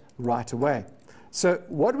that right away. So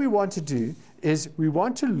what we want to do is we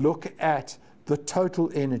want to look at the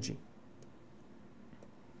total energy.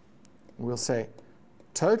 We'll say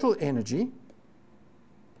total energy.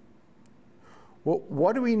 Well,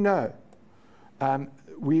 what do we know?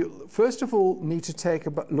 We first of all need to take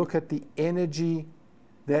a look at the energy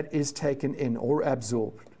that is taken in or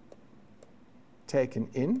absorbed. Taken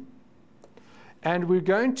in. And we're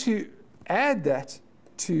going to add that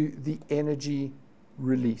to the energy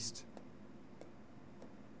released.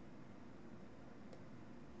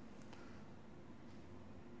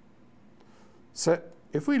 So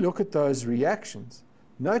if we look at those reactions,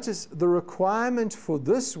 notice the requirement for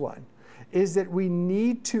this one is that we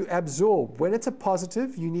need to absorb. When it's a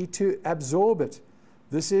positive, you need to absorb it.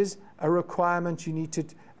 This is a requirement you need to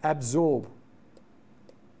absorb.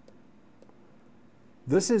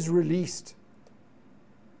 This is released.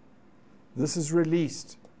 This is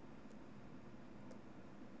released.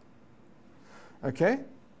 Okay?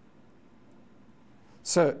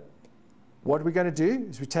 So what we're going to do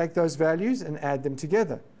is we take those values and add them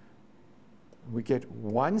together. We get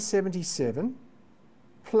 177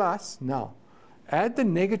 plus, now, add the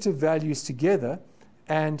negative values together,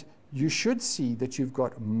 and you should see that you've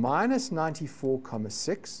got minus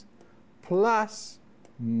 94,6 plus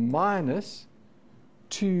minus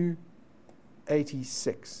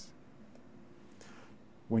 286.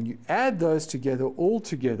 When you add those together, all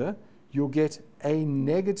together, you'll get a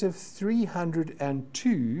negative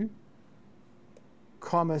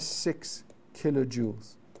 302,6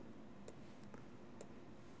 kilojoules.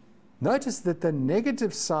 Notice that the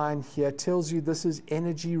negative sign here tells you this is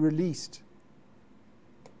energy released.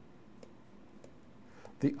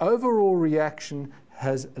 The overall reaction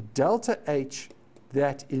has a delta H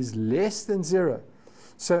that is less than 0.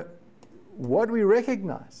 So what we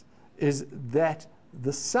recognize is that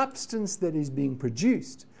the substance that is being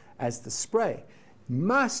produced as the spray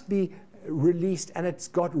must be released, and it's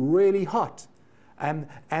got really hot.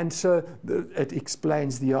 And so it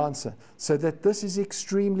explains the answer. So that this is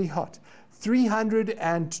extremely hot.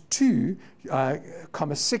 302,6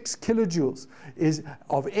 kilojoules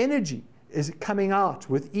of energy is coming out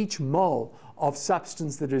with each mole of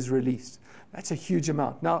substance that is released. That's a huge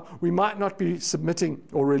amount. Now, we might not be submitting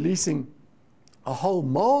or releasing a whole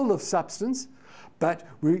mole of substance, but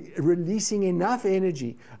we're releasing enough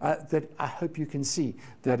energy that I hope you can see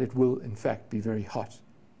that it will, in fact, be very hot.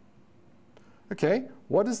 Okay,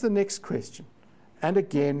 what is the next question? And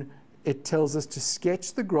again, it tells us to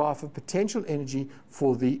sketch the graph of potential energy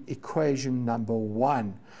for the equation number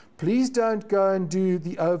 1. Please don't go and do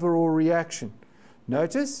the overall reaction.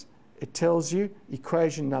 Notice it tells you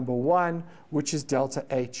equation number 1, which is delta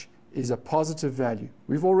H, is a positive value.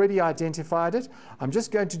 We've already identified it. I'm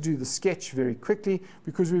just going to do the sketch very quickly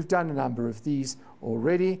because we've done a number of these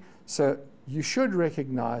already. So you should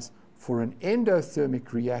recognize for an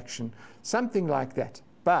endothermic reaction something like that.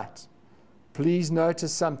 But please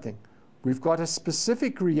notice something. We've got a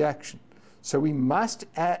specific reaction. So we must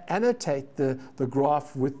annotate the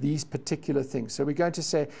graph with these particular things. So we're going to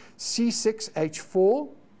say C6H4,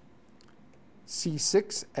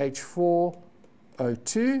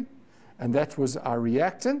 C6H4O2, and that was our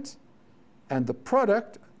reactant. And the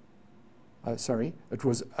product, it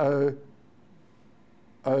was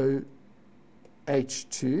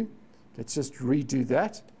OH2. Let's just redo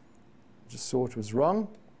that. Just saw it was wrong.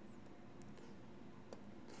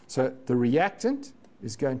 So the reactant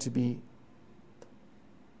is going to be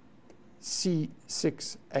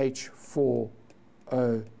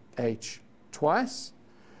C6H4OH twice,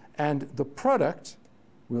 and the product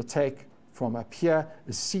we'll take from up here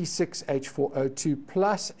is C6H4O2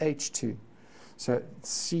 plus H2. So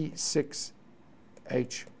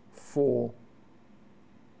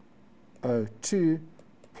C6H4O2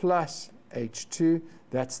 plus H2,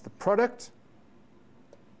 that's the product,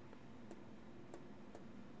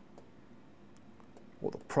 or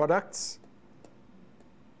the products.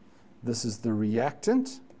 This is the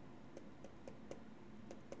reactant.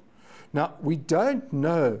 Now, we don't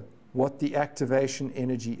know what the activation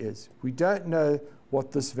energy is. We don't know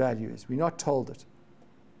what this value is. We're not told it.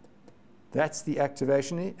 That's the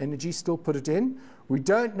activation energy. Still put it in. We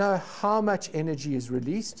don't know how much energy is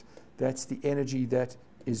released. That's the energy that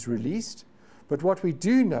is released. But what we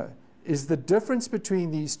do know is the difference between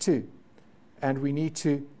these two. And we need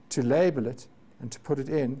to label it and to put it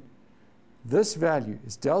in. This value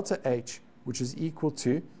is delta H, which is equal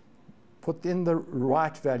to, put in the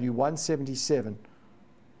right value, 177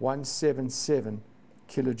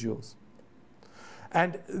 kilojoules.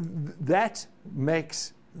 And that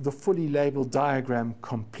makes the fully labeled diagram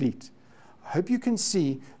complete. I hope you can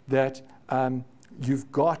see that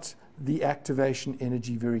you've got the activation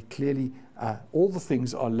energy very clearly. All the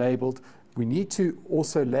things are labeled. We need to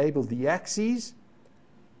also label the axes.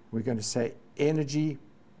 We're going to say energy,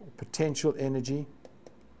 or potential energy,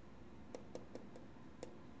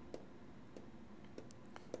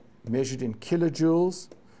 measured in kilojoules,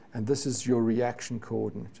 and this is your reaction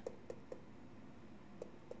coordinate.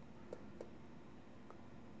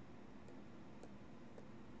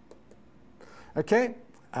 Okay,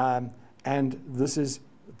 and this is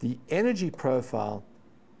the energy profile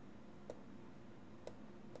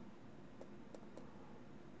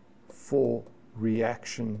for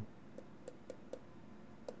reaction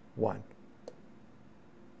 1.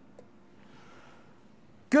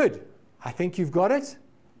 Good. I think you've got it.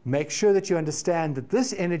 Make sure that you understand that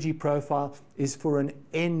this energy profile is for an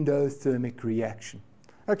endothermic reaction.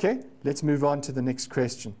 Okay, let's move on to the next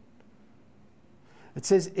question. It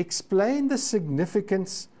says, explain the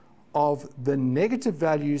significance of the negative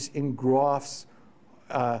values in graphs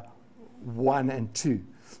 1 and 2.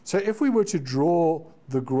 So if we were to draw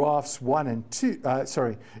the graphs 2 and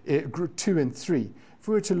 3, if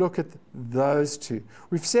we were to look at those two,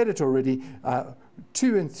 we've said it already,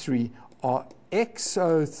 2 and 3 are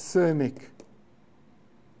exothermic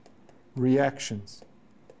reactions.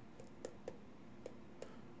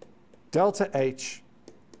 Delta H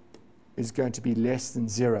is going to be less than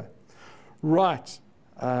 0. Right.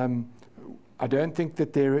 I don't think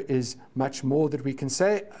that there is much more that we can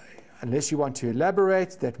say, unless you want to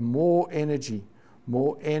elaborate, that more energy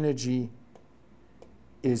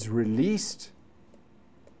is released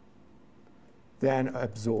than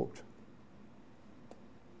absorbed.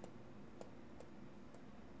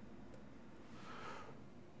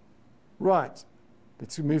 Right.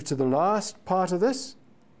 Let's move to the last part of this.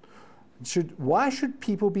 Why should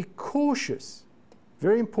people be cautious?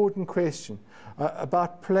 Very important question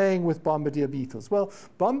about playing with bombardier beetles. Well,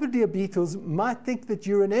 bombardier beetles might think that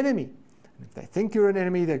you're an enemy. And if they think you're an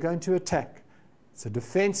enemy, they're going to attack. It's a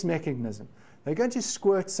defense mechanism. They're going to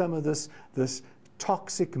squirt some of this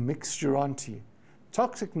toxic mixture onto you.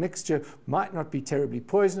 Toxic mixture might not be terribly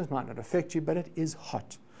poisonous, might not affect you, but it is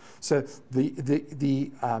hot. So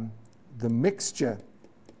the mixture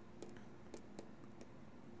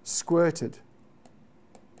squirted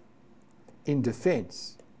in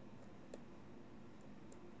defense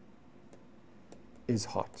is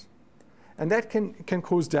hot. And that can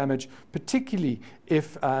cause damage, particularly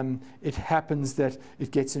if it happens that it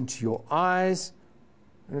gets into your eyes,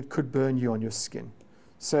 and it could burn you on your skin.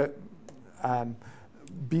 So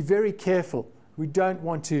be very careful. We don't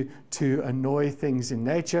want to annoy things in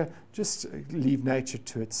nature. Just leave nature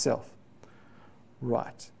to itself.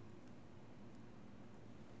 Right.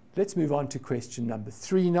 Let's move on to question number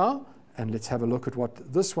 3 now, and let's have a look at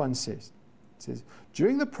what this one says. It says,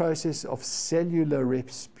 during the process of cellular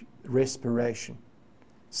respiration,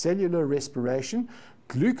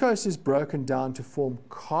 glucose is broken down to form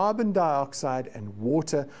carbon dioxide and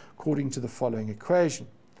water according to the following equation.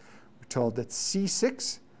 We're told that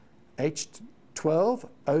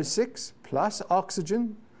C6H12O6 plus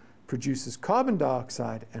oxygen produces carbon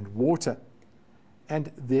dioxide and water.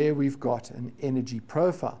 And there we've got an energy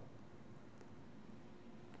profile.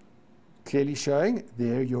 Clearly showing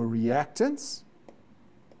there are your reactants,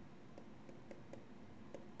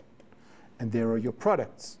 and there are your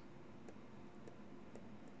products.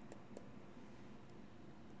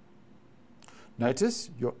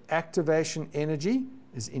 Notice your activation energy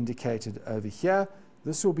is indicated over here.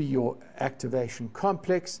 This will be your activation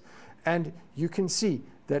complex, and you can see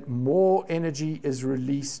that more energy is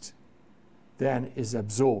released than is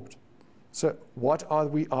absorbed. So what are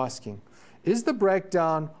we asking? Is the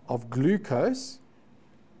breakdown of glucose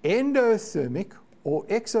endothermic or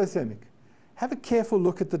exothermic? Have a careful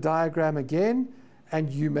look at the diagram again,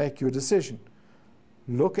 and you make your decision.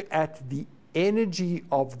 Look at the energy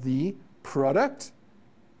of the product.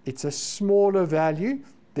 It's a smaller value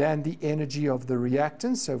than the energy of the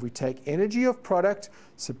reactant. So if we take energy of product,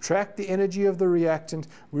 subtract the energy of the reactant,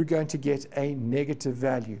 we're going to get a negative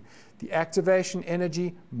value. The activation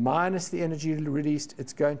energy minus the energy released,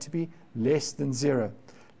 it's going to be less than 0.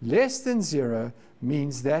 Less than 0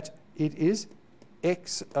 means that it is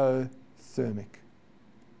exothermic.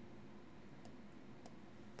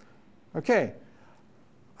 Okay,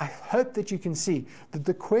 I hope that you can see that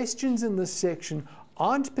the questions in this section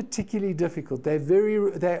aren't particularly difficult. They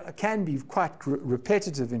can be quite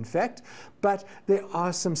repetitive, in fact, but there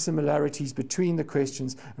are some similarities between the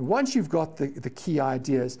questions. And once you've got the key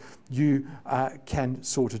ideas, you can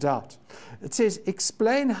sort it out. It says,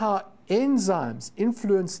 explain how enzymes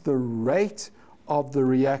influence the rate of the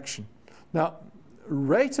reaction. Now,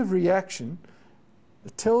 rate of reaction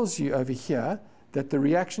tells you over here that the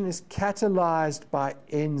reaction is catalyzed by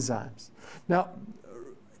enzymes. Now,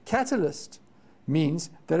 catalyst means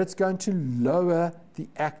that it's going to lower the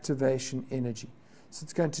activation energy. So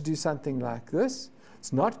it's going to do something like this.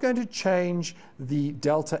 It's not going to change the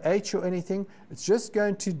delta H or anything. It's just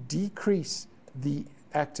going to decrease the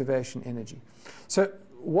activation energy. So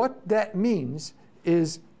what that means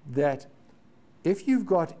is that if you've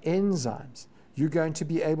got enzymes, you're going to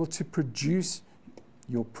be able to produce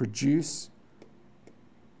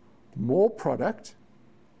more product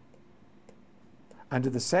under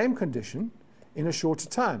the same condition in a shorter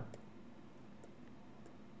time.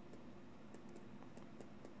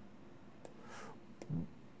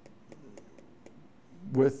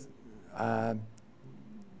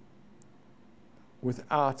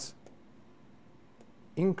 Without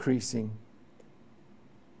increasing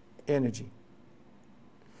energy.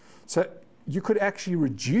 So you could actually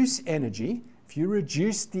reduce energy. If you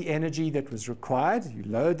reduced the energy that was required, you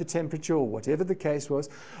lowered the temperature or whatever the case was,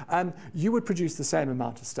 you would produce the same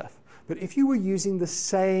amount of stuff. But if you were using the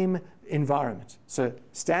same environment, so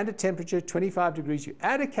standard temperature, 25 degrees, you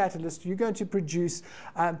add a catalyst, you're going to produce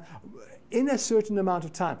in a certain amount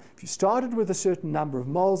of time. If you started with a certain number of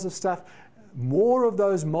moles of stuff, more of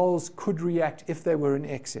those moles could react if they were in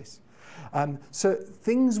excess. So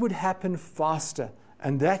things would happen faster.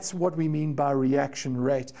 And that's what we mean by reaction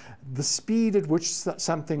rate. The speed at which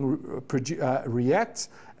something reacts,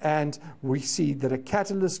 and we see that a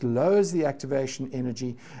catalyst lowers the activation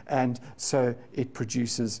energy, and so it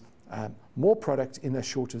produces more product in a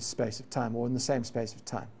shorter space of time, or in the same space of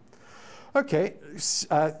time. Okay,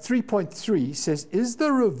 3.3 says, is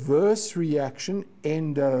the reverse reaction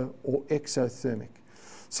endo or exothermic?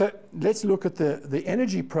 So let's look at the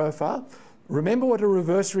energy profile. Remember what a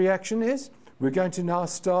reverse reaction is? We're going to now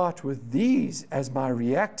start with these as my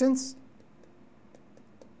reactants.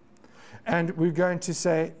 And we're going to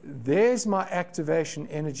say, there's my activation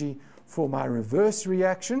energy for my reverse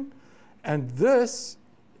reaction. And this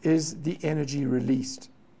is the energy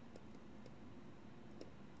released.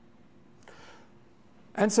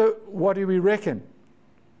 And so what do we reckon?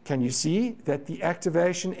 Can you see that the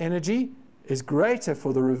activation energy is greater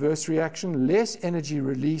for the reverse reaction, less energy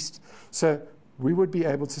released? So we would be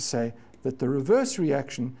able to say that the reverse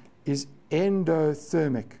reaction is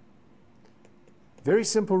endothermic. Very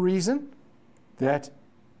simple reason. that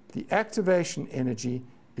the activation energy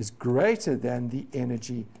is greater than the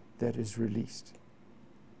energy that is released.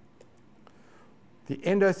 The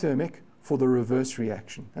endothermic for the reverse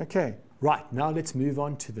reaction. Okay, right, now let's move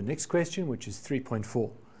on to the next question, which is 3.4.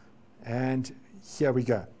 And here we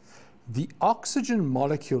go. The oxygen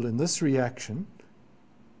molecule in this reaction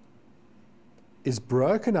is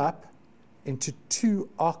broken up into two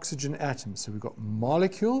oxygen atoms. So we've got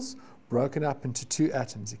molecules broken up into two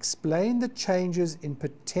atoms. Explain the changes in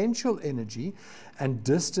potential energy and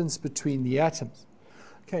distance between the atoms.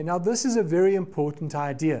 Okay, now this is a very important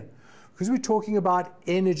idea because we're talking about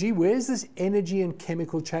energy. Where's this energy and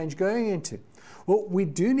chemical change going into? Well, we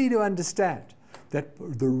do need to understand that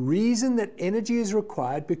the reason that energy is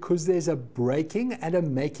required because there's a breaking and a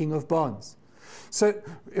making of bonds. So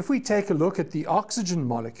if we take a look at the oxygen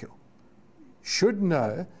molecule, should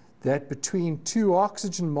know that between two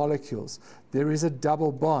oxygen molecules there is a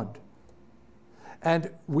double bond.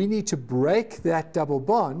 And we need to break that double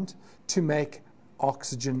bond to make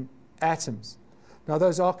oxygen atoms. Now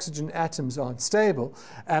those oxygen atoms aren't stable.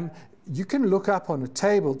 You can look up on a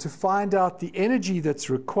table to find out the energy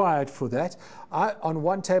that's required for that. On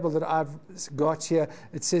one table that I've got here,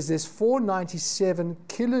 it says there's 497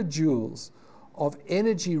 kilojoules of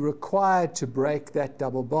energy required to break that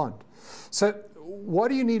double bond. So what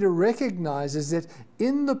do you need to recognize is that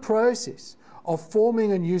in the process of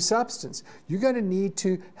forming a new substance, you're going to need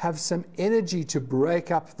to have some energy to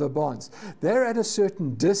break up the bonds. They're at a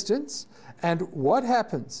certain distance, and what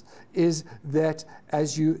happens is that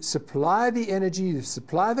as you supply the energy, you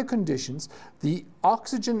supply the conditions, the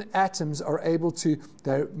oxygen atoms are able to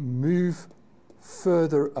move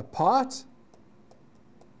further apart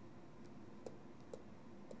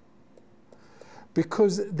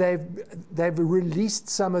because they've released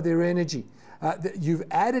some of their energy. You've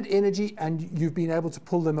added energy and you've been able to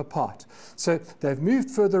pull them apart. So they've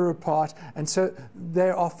moved further apart, and so they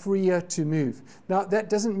are freer to move. Now that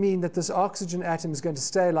doesn't mean that this oxygen atom is going to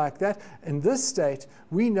stay like that. In this state,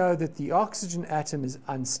 we know that the oxygen atom is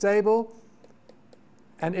unstable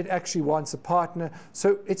and it actually wants a partner.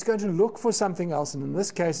 So it's going to look for something else, and in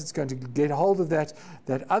this case it's going to get hold of that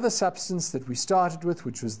other substance that we started with,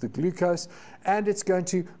 which was the glucose, and it's going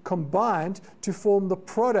to combine to form the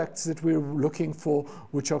products that we're looking for,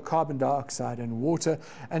 which are carbon dioxide and water.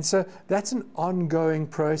 And so that's an ongoing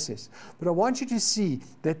process. But I want you to see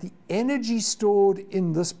that the energy stored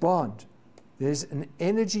in this bond, there's an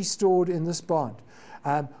energy stored in this bond,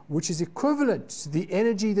 which is equivalent to the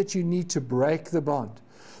energy that you need to break the bond.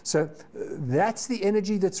 So that's the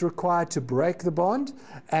energy that's required to break the bond,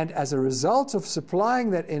 and as a result of supplying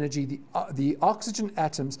that energy, the oxygen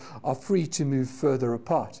atoms are free to move further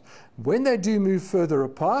apart. When they do move further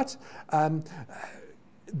apart,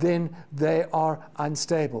 then they are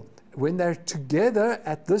unstable. When they're together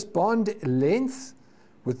at this bond length,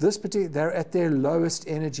 with this particular, they're at their lowest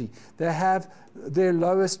energy. They have their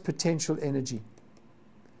lowest potential energy.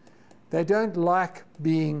 They don't like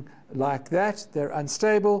being like that. They're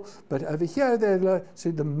unstable, but over here they're low. So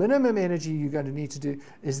the minimum energy you're going to need to do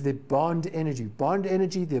is the bond energy. Bond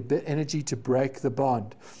energy, the energy to break the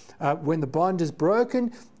bond. When the bond is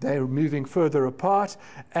broken, they're moving further apart,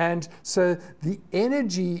 and so the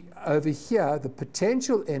energy over here, the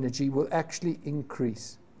potential energy, will actually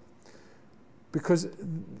increase because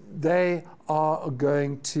they are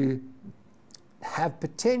going to have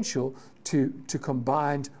potential to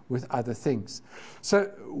combine with other things. So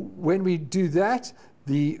when we do that,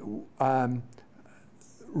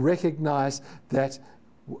 recognize that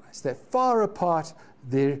as they're far apart,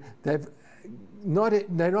 they're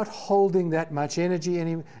not holding that much energy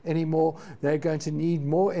anymore. They're going to need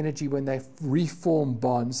more energy when they reform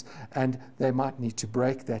bonds, and they might need to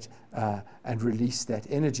break that and release that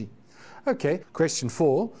energy. Okay, question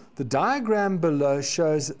 4. The diagram below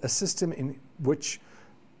shows a system in which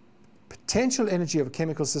potential energy of a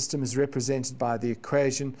chemical system is represented by the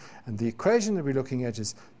equation, and the equation that we're looking at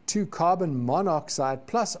is 2 carbon monoxide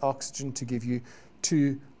plus oxygen to give you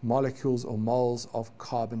 2 molecules or moles of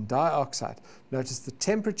carbon dioxide. Notice the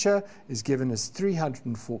temperature is given as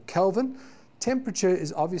 304 Kelvin. Temperature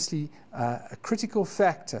is obviously a critical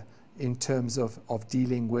factor in terms of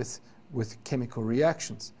dealing with chemical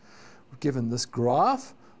reactions. We're given this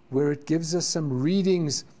graph where it gives us some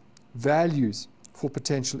readings, values for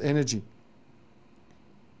potential energy.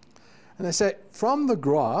 And they say, from the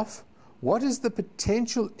graph, what is the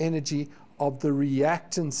potential energy of the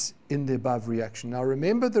reactants in the above reaction? Now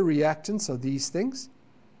remember, the reactants are these things.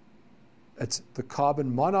 It's the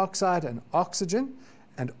carbon monoxide and oxygen.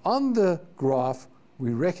 And on the graph,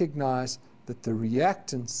 we recognize that the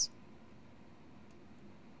reactants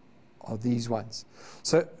are these ones.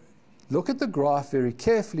 So look at the graph very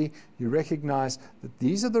carefully. You recognize that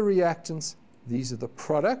these are the reactants, these are the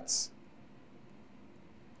products.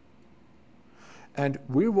 And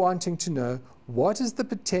we're wanting to know what is the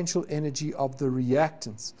potential energy of the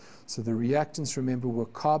reactants. So the reactants, remember, were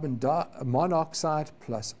carbon monoxide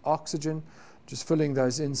plus oxygen. Just filling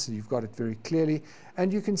those in so you've got it very clearly.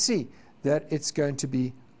 And you can see that it's going to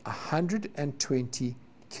be 120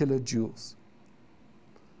 kilojoules.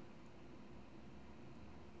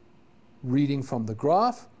 Reading from the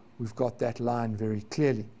graph, we've got that line very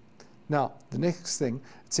clearly. Now, the next thing,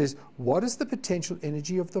 it says, what is the potential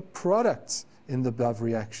energy of the products in the above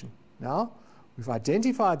reaction? Now, we've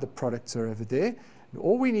identified the products are over there, and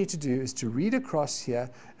all we need to do is to read across here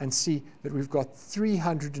and see that we've got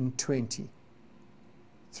 320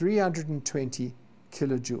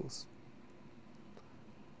 kilojoules.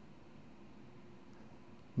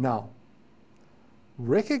 Now,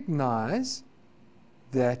 recognize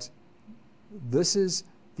that this is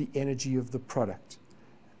the energy of the product.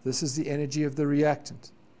 This is the energy of the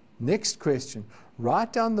reactant. Next question,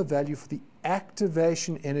 write down the value for the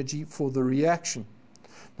activation energy for the reaction.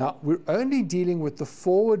 Now, we're only dealing with the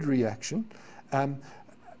forward reaction.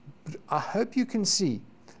 But I hope you can see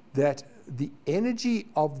that the energy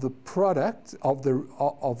of the product, of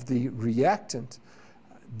the reactant,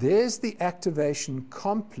 there's the activation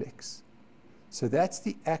complex. So that's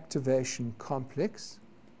the activation complex.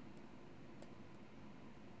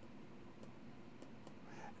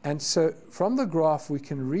 And so from the graph, we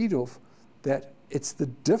can read off that it's the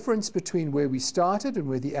difference between where we started and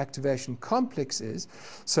where the activation complex is.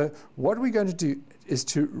 So what we're going to do is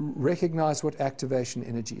to recognize what activation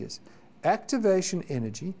energy is. Activation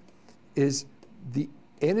energy is the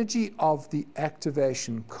energy of the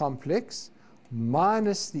activation complex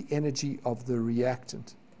minus the energy of the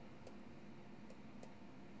reactant.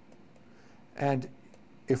 And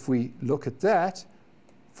if we look at that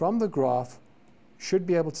from the graph, should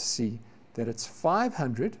be able to see that it's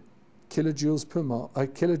 500 kilojoules per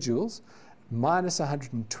kilojoules minus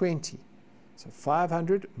 120. So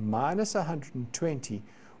 500 minus 120,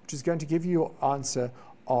 which is going to give you your answer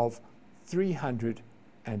of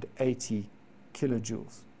 380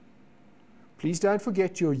 kilojoules. Please don't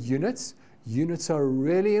forget your units. Units are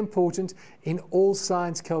really important in all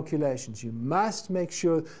science calculations. You must make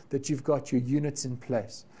sure that you've got your units in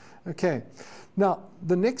place. Okay, now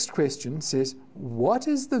the next question says, what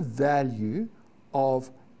is the value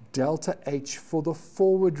of delta H for the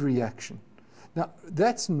forward reaction? Now,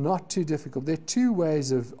 that's not too difficult. There are two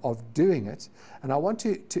ways of doing it, and I want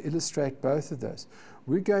to illustrate both of those.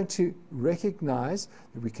 We're going to recognize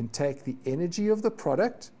that we can take the energy of the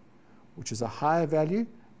product, which is a higher value,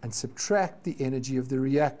 and subtract the energy of the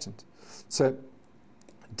reactant. So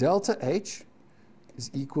delta H is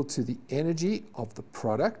equal to the energy of the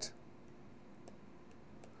product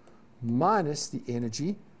minus the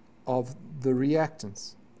energy of the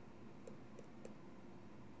reactants.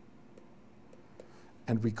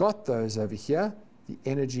 And we got those over here. The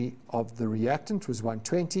energy of the reactant was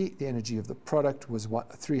 120. The energy of the product was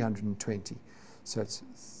 320. So it's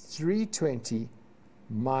 320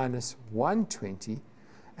 minus 120,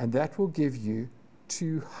 and that will give you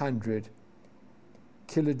 200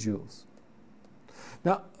 kilojoules.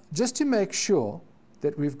 Now, just to make sure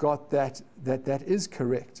that we've got that is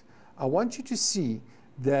correct, I want you to see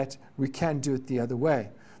that we can do it the other way.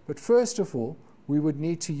 But first of all, we would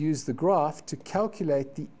need to use the graph to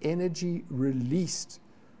calculate the energy released.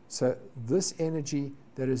 So this energy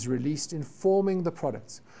that is released in forming the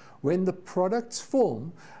products. When the products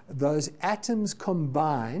form, those atoms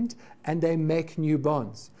combined and they make new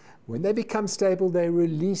bonds. When they become stable, they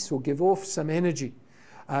release or give off some energy.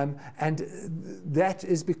 And that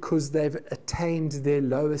is because they've attained their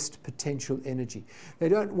lowest potential energy. They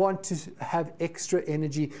don't want to have extra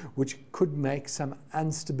energy which could make some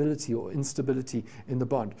instability or instability in the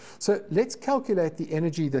bond. So let's calculate the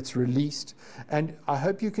energy that's released. And I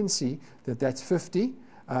hope you can see that that's 50.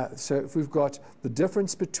 So if we've got the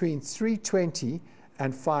difference between 320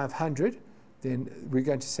 and 500, then we're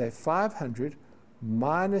going to say 500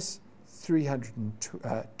 minus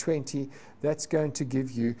 320, that's going to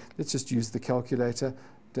give you, let's just use the calculator,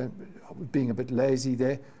 being a bit lazy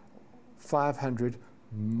there, 500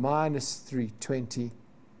 minus 320,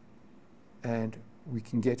 and we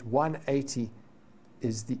can get 180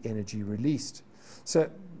 is the energy released.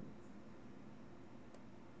 So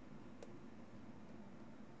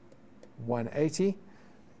 180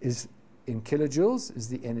 is in kilojoules is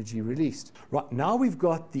the energy released. Right, now we've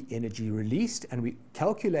got the energy released and we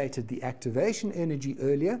calculated the activation energy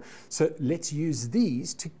earlier. So let's use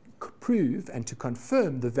these prove and to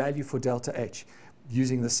confirm the value for delta H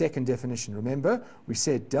using the second definition. Remember, we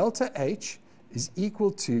said delta H is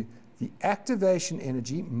equal to the activation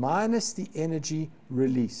energy minus the energy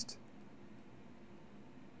released.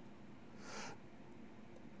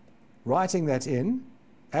 Writing that in,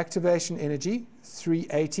 activation energy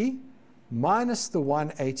 380 minus the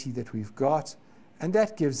 180 that we've got, and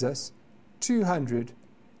that gives us 200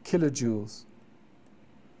 kilojoules.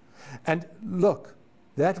 And look,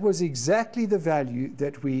 that was exactly the value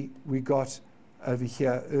that we got over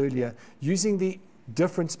here earlier, using the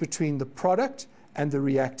difference between the product and the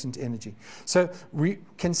reactant energy. So we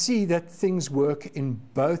can see that things work in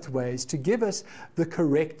both ways to give us the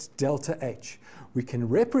correct delta H. We can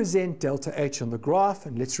represent delta H on the graph,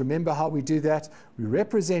 and let's remember how we do that. We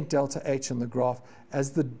represent delta H on the graph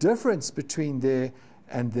as the difference between there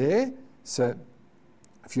and there. So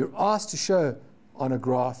if you're asked to show on a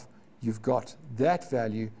graph, you've got that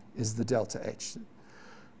value is the delta H.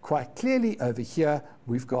 Quite clearly over here,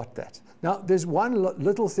 we've got that. Now, there's one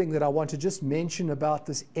little thing that I want to just mention about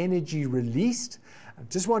this energy released. I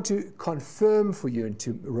just want to confirm for you and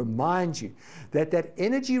to remind you that that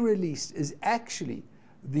energy released is actually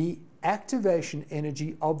the activation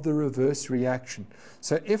energy of the reverse reaction.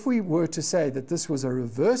 So if we were to say that this was a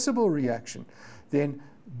reversible reaction, then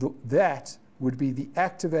that would be the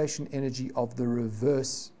activation energy of the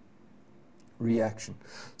reverse reaction.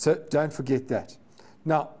 So don't forget that.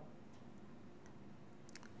 Now,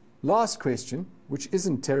 last question, which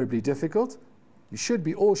isn't terribly difficult. You should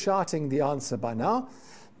be all shouting the answer by now.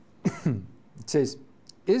 It says,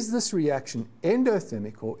 is this reaction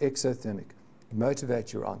endothermic or exothermic?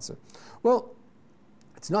 Motivate your answer. Well,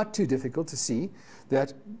 it's not too difficult to see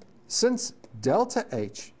that since delta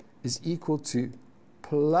H is equal to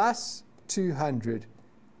plus 200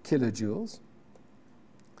 kilojoules,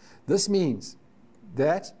 this means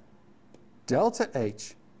that delta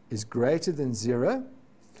H is greater than 0.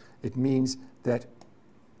 It means that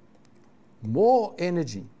more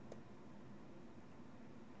energy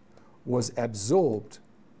was absorbed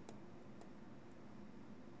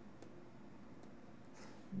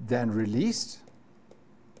than released.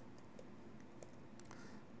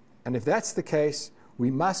 And if that's the case, we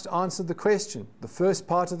must answer the question. The first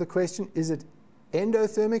part of the question, is it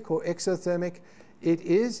endothermic or exothermic? It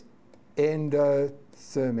is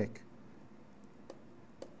endothermic.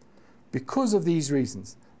 Because of these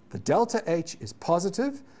reasons, the delta H is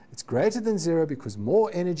positive. It's greater than 0 because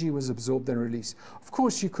more energy was absorbed than released. Of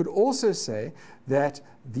course, you could also say that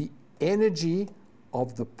the energy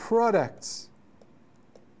of the products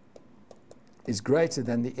is greater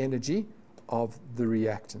than the energy of the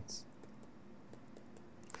reactants.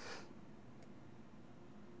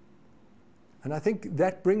 And I think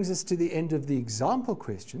that brings us to the end of the example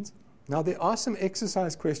questions. Now, there are some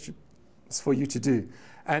exercise questions for you to do.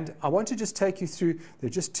 And I want to just take you through, there are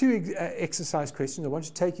just two exercise questions. I want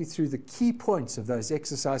to take you through the key points of those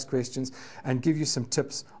exercise questions and give you some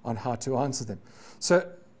tips on how to answer them. So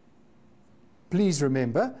please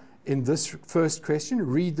remember, in this first question,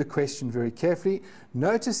 read the question very carefully.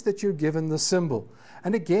 Notice that you're given the symbol.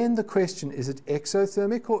 And again, the question, is it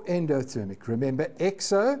exothermic or endothermic? Remember,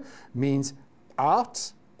 exo means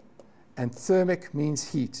out, and thermic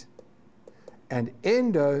means heat. And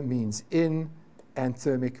endo means in, and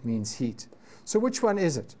thermic means heat. So which one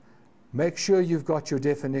is it? Make sure you've got your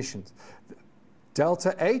definitions.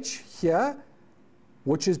 Delta H here,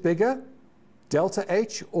 which is bigger? Delta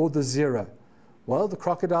H or the 0? Well, the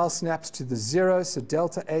crocodile snaps to the 0, so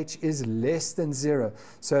delta H is less than 0.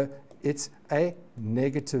 So it's a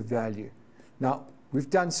negative value. Now, we've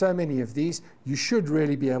done so many of these, you should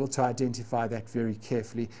really be able to identify that very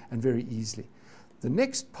carefully and very easily. The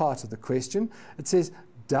next part of the question, it says,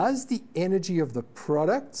 does the energy of the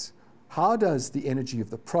products, how does the energy of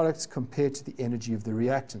the products compare to the energy of the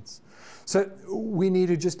reactants? So we need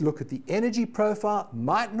to just look at the energy profile.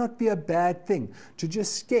 Might not be a bad thing to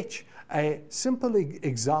just sketch a simple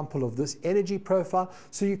example of this energy profile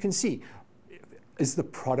so you can see, is the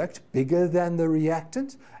product bigger than the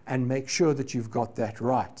reactant? And make sure that you've got that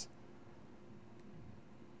right.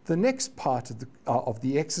 The next part of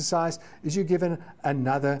the exercise is you're given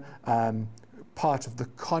another part of the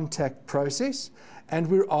contact process, and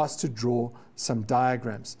we're asked to draw some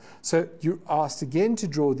diagrams. So you're asked again to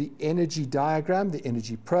draw the energy diagram, the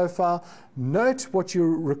energy profile. Note what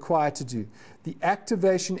you're required to do. The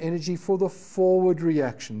activation energy for the forward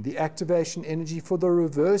reaction, the activation energy for the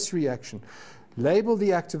reverse reaction. Label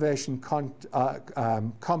the activation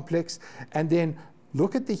complex, and then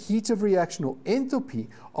look at the heat of reaction or enthalpy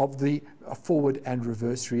of the forward and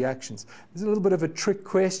reverse reactions. There's a little bit of a trick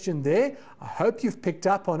question there. I hope you've picked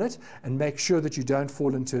up on it, and make sure that you don't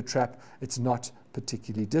fall into a trap. It's not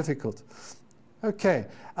particularly difficult. Okay,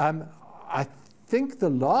 I think the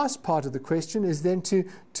last part of the question is then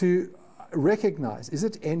to recognize, is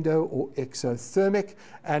it endo or exothermic?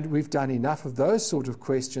 And we've done enough of those sort of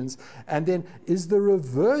questions. And then, is the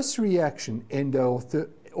reverse reaction endo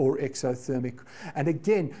or exothermic? And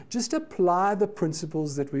again, just apply the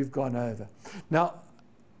principles that we've gone over. Now,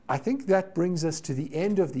 I think that brings us to the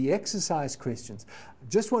end of the exercise questions. I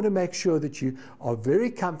just want to make sure that you are very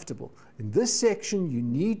comfortable. In this section, you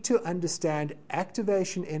need to understand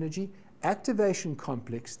activation energy, activation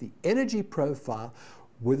complex, the energy profile,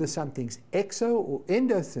 whether something's exo or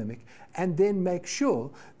endothermic, and then make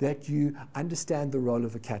sure that you understand the role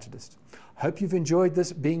of a catalyst. Hope you've enjoyed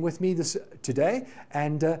being with me today,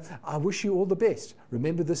 and I wish you all the best.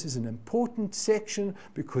 Remember, this is an important section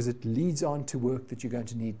because it leads on to work that you're going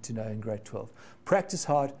to need to know in grade 12. Practice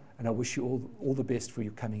hard, and I wish you all the best for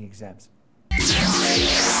your coming exams.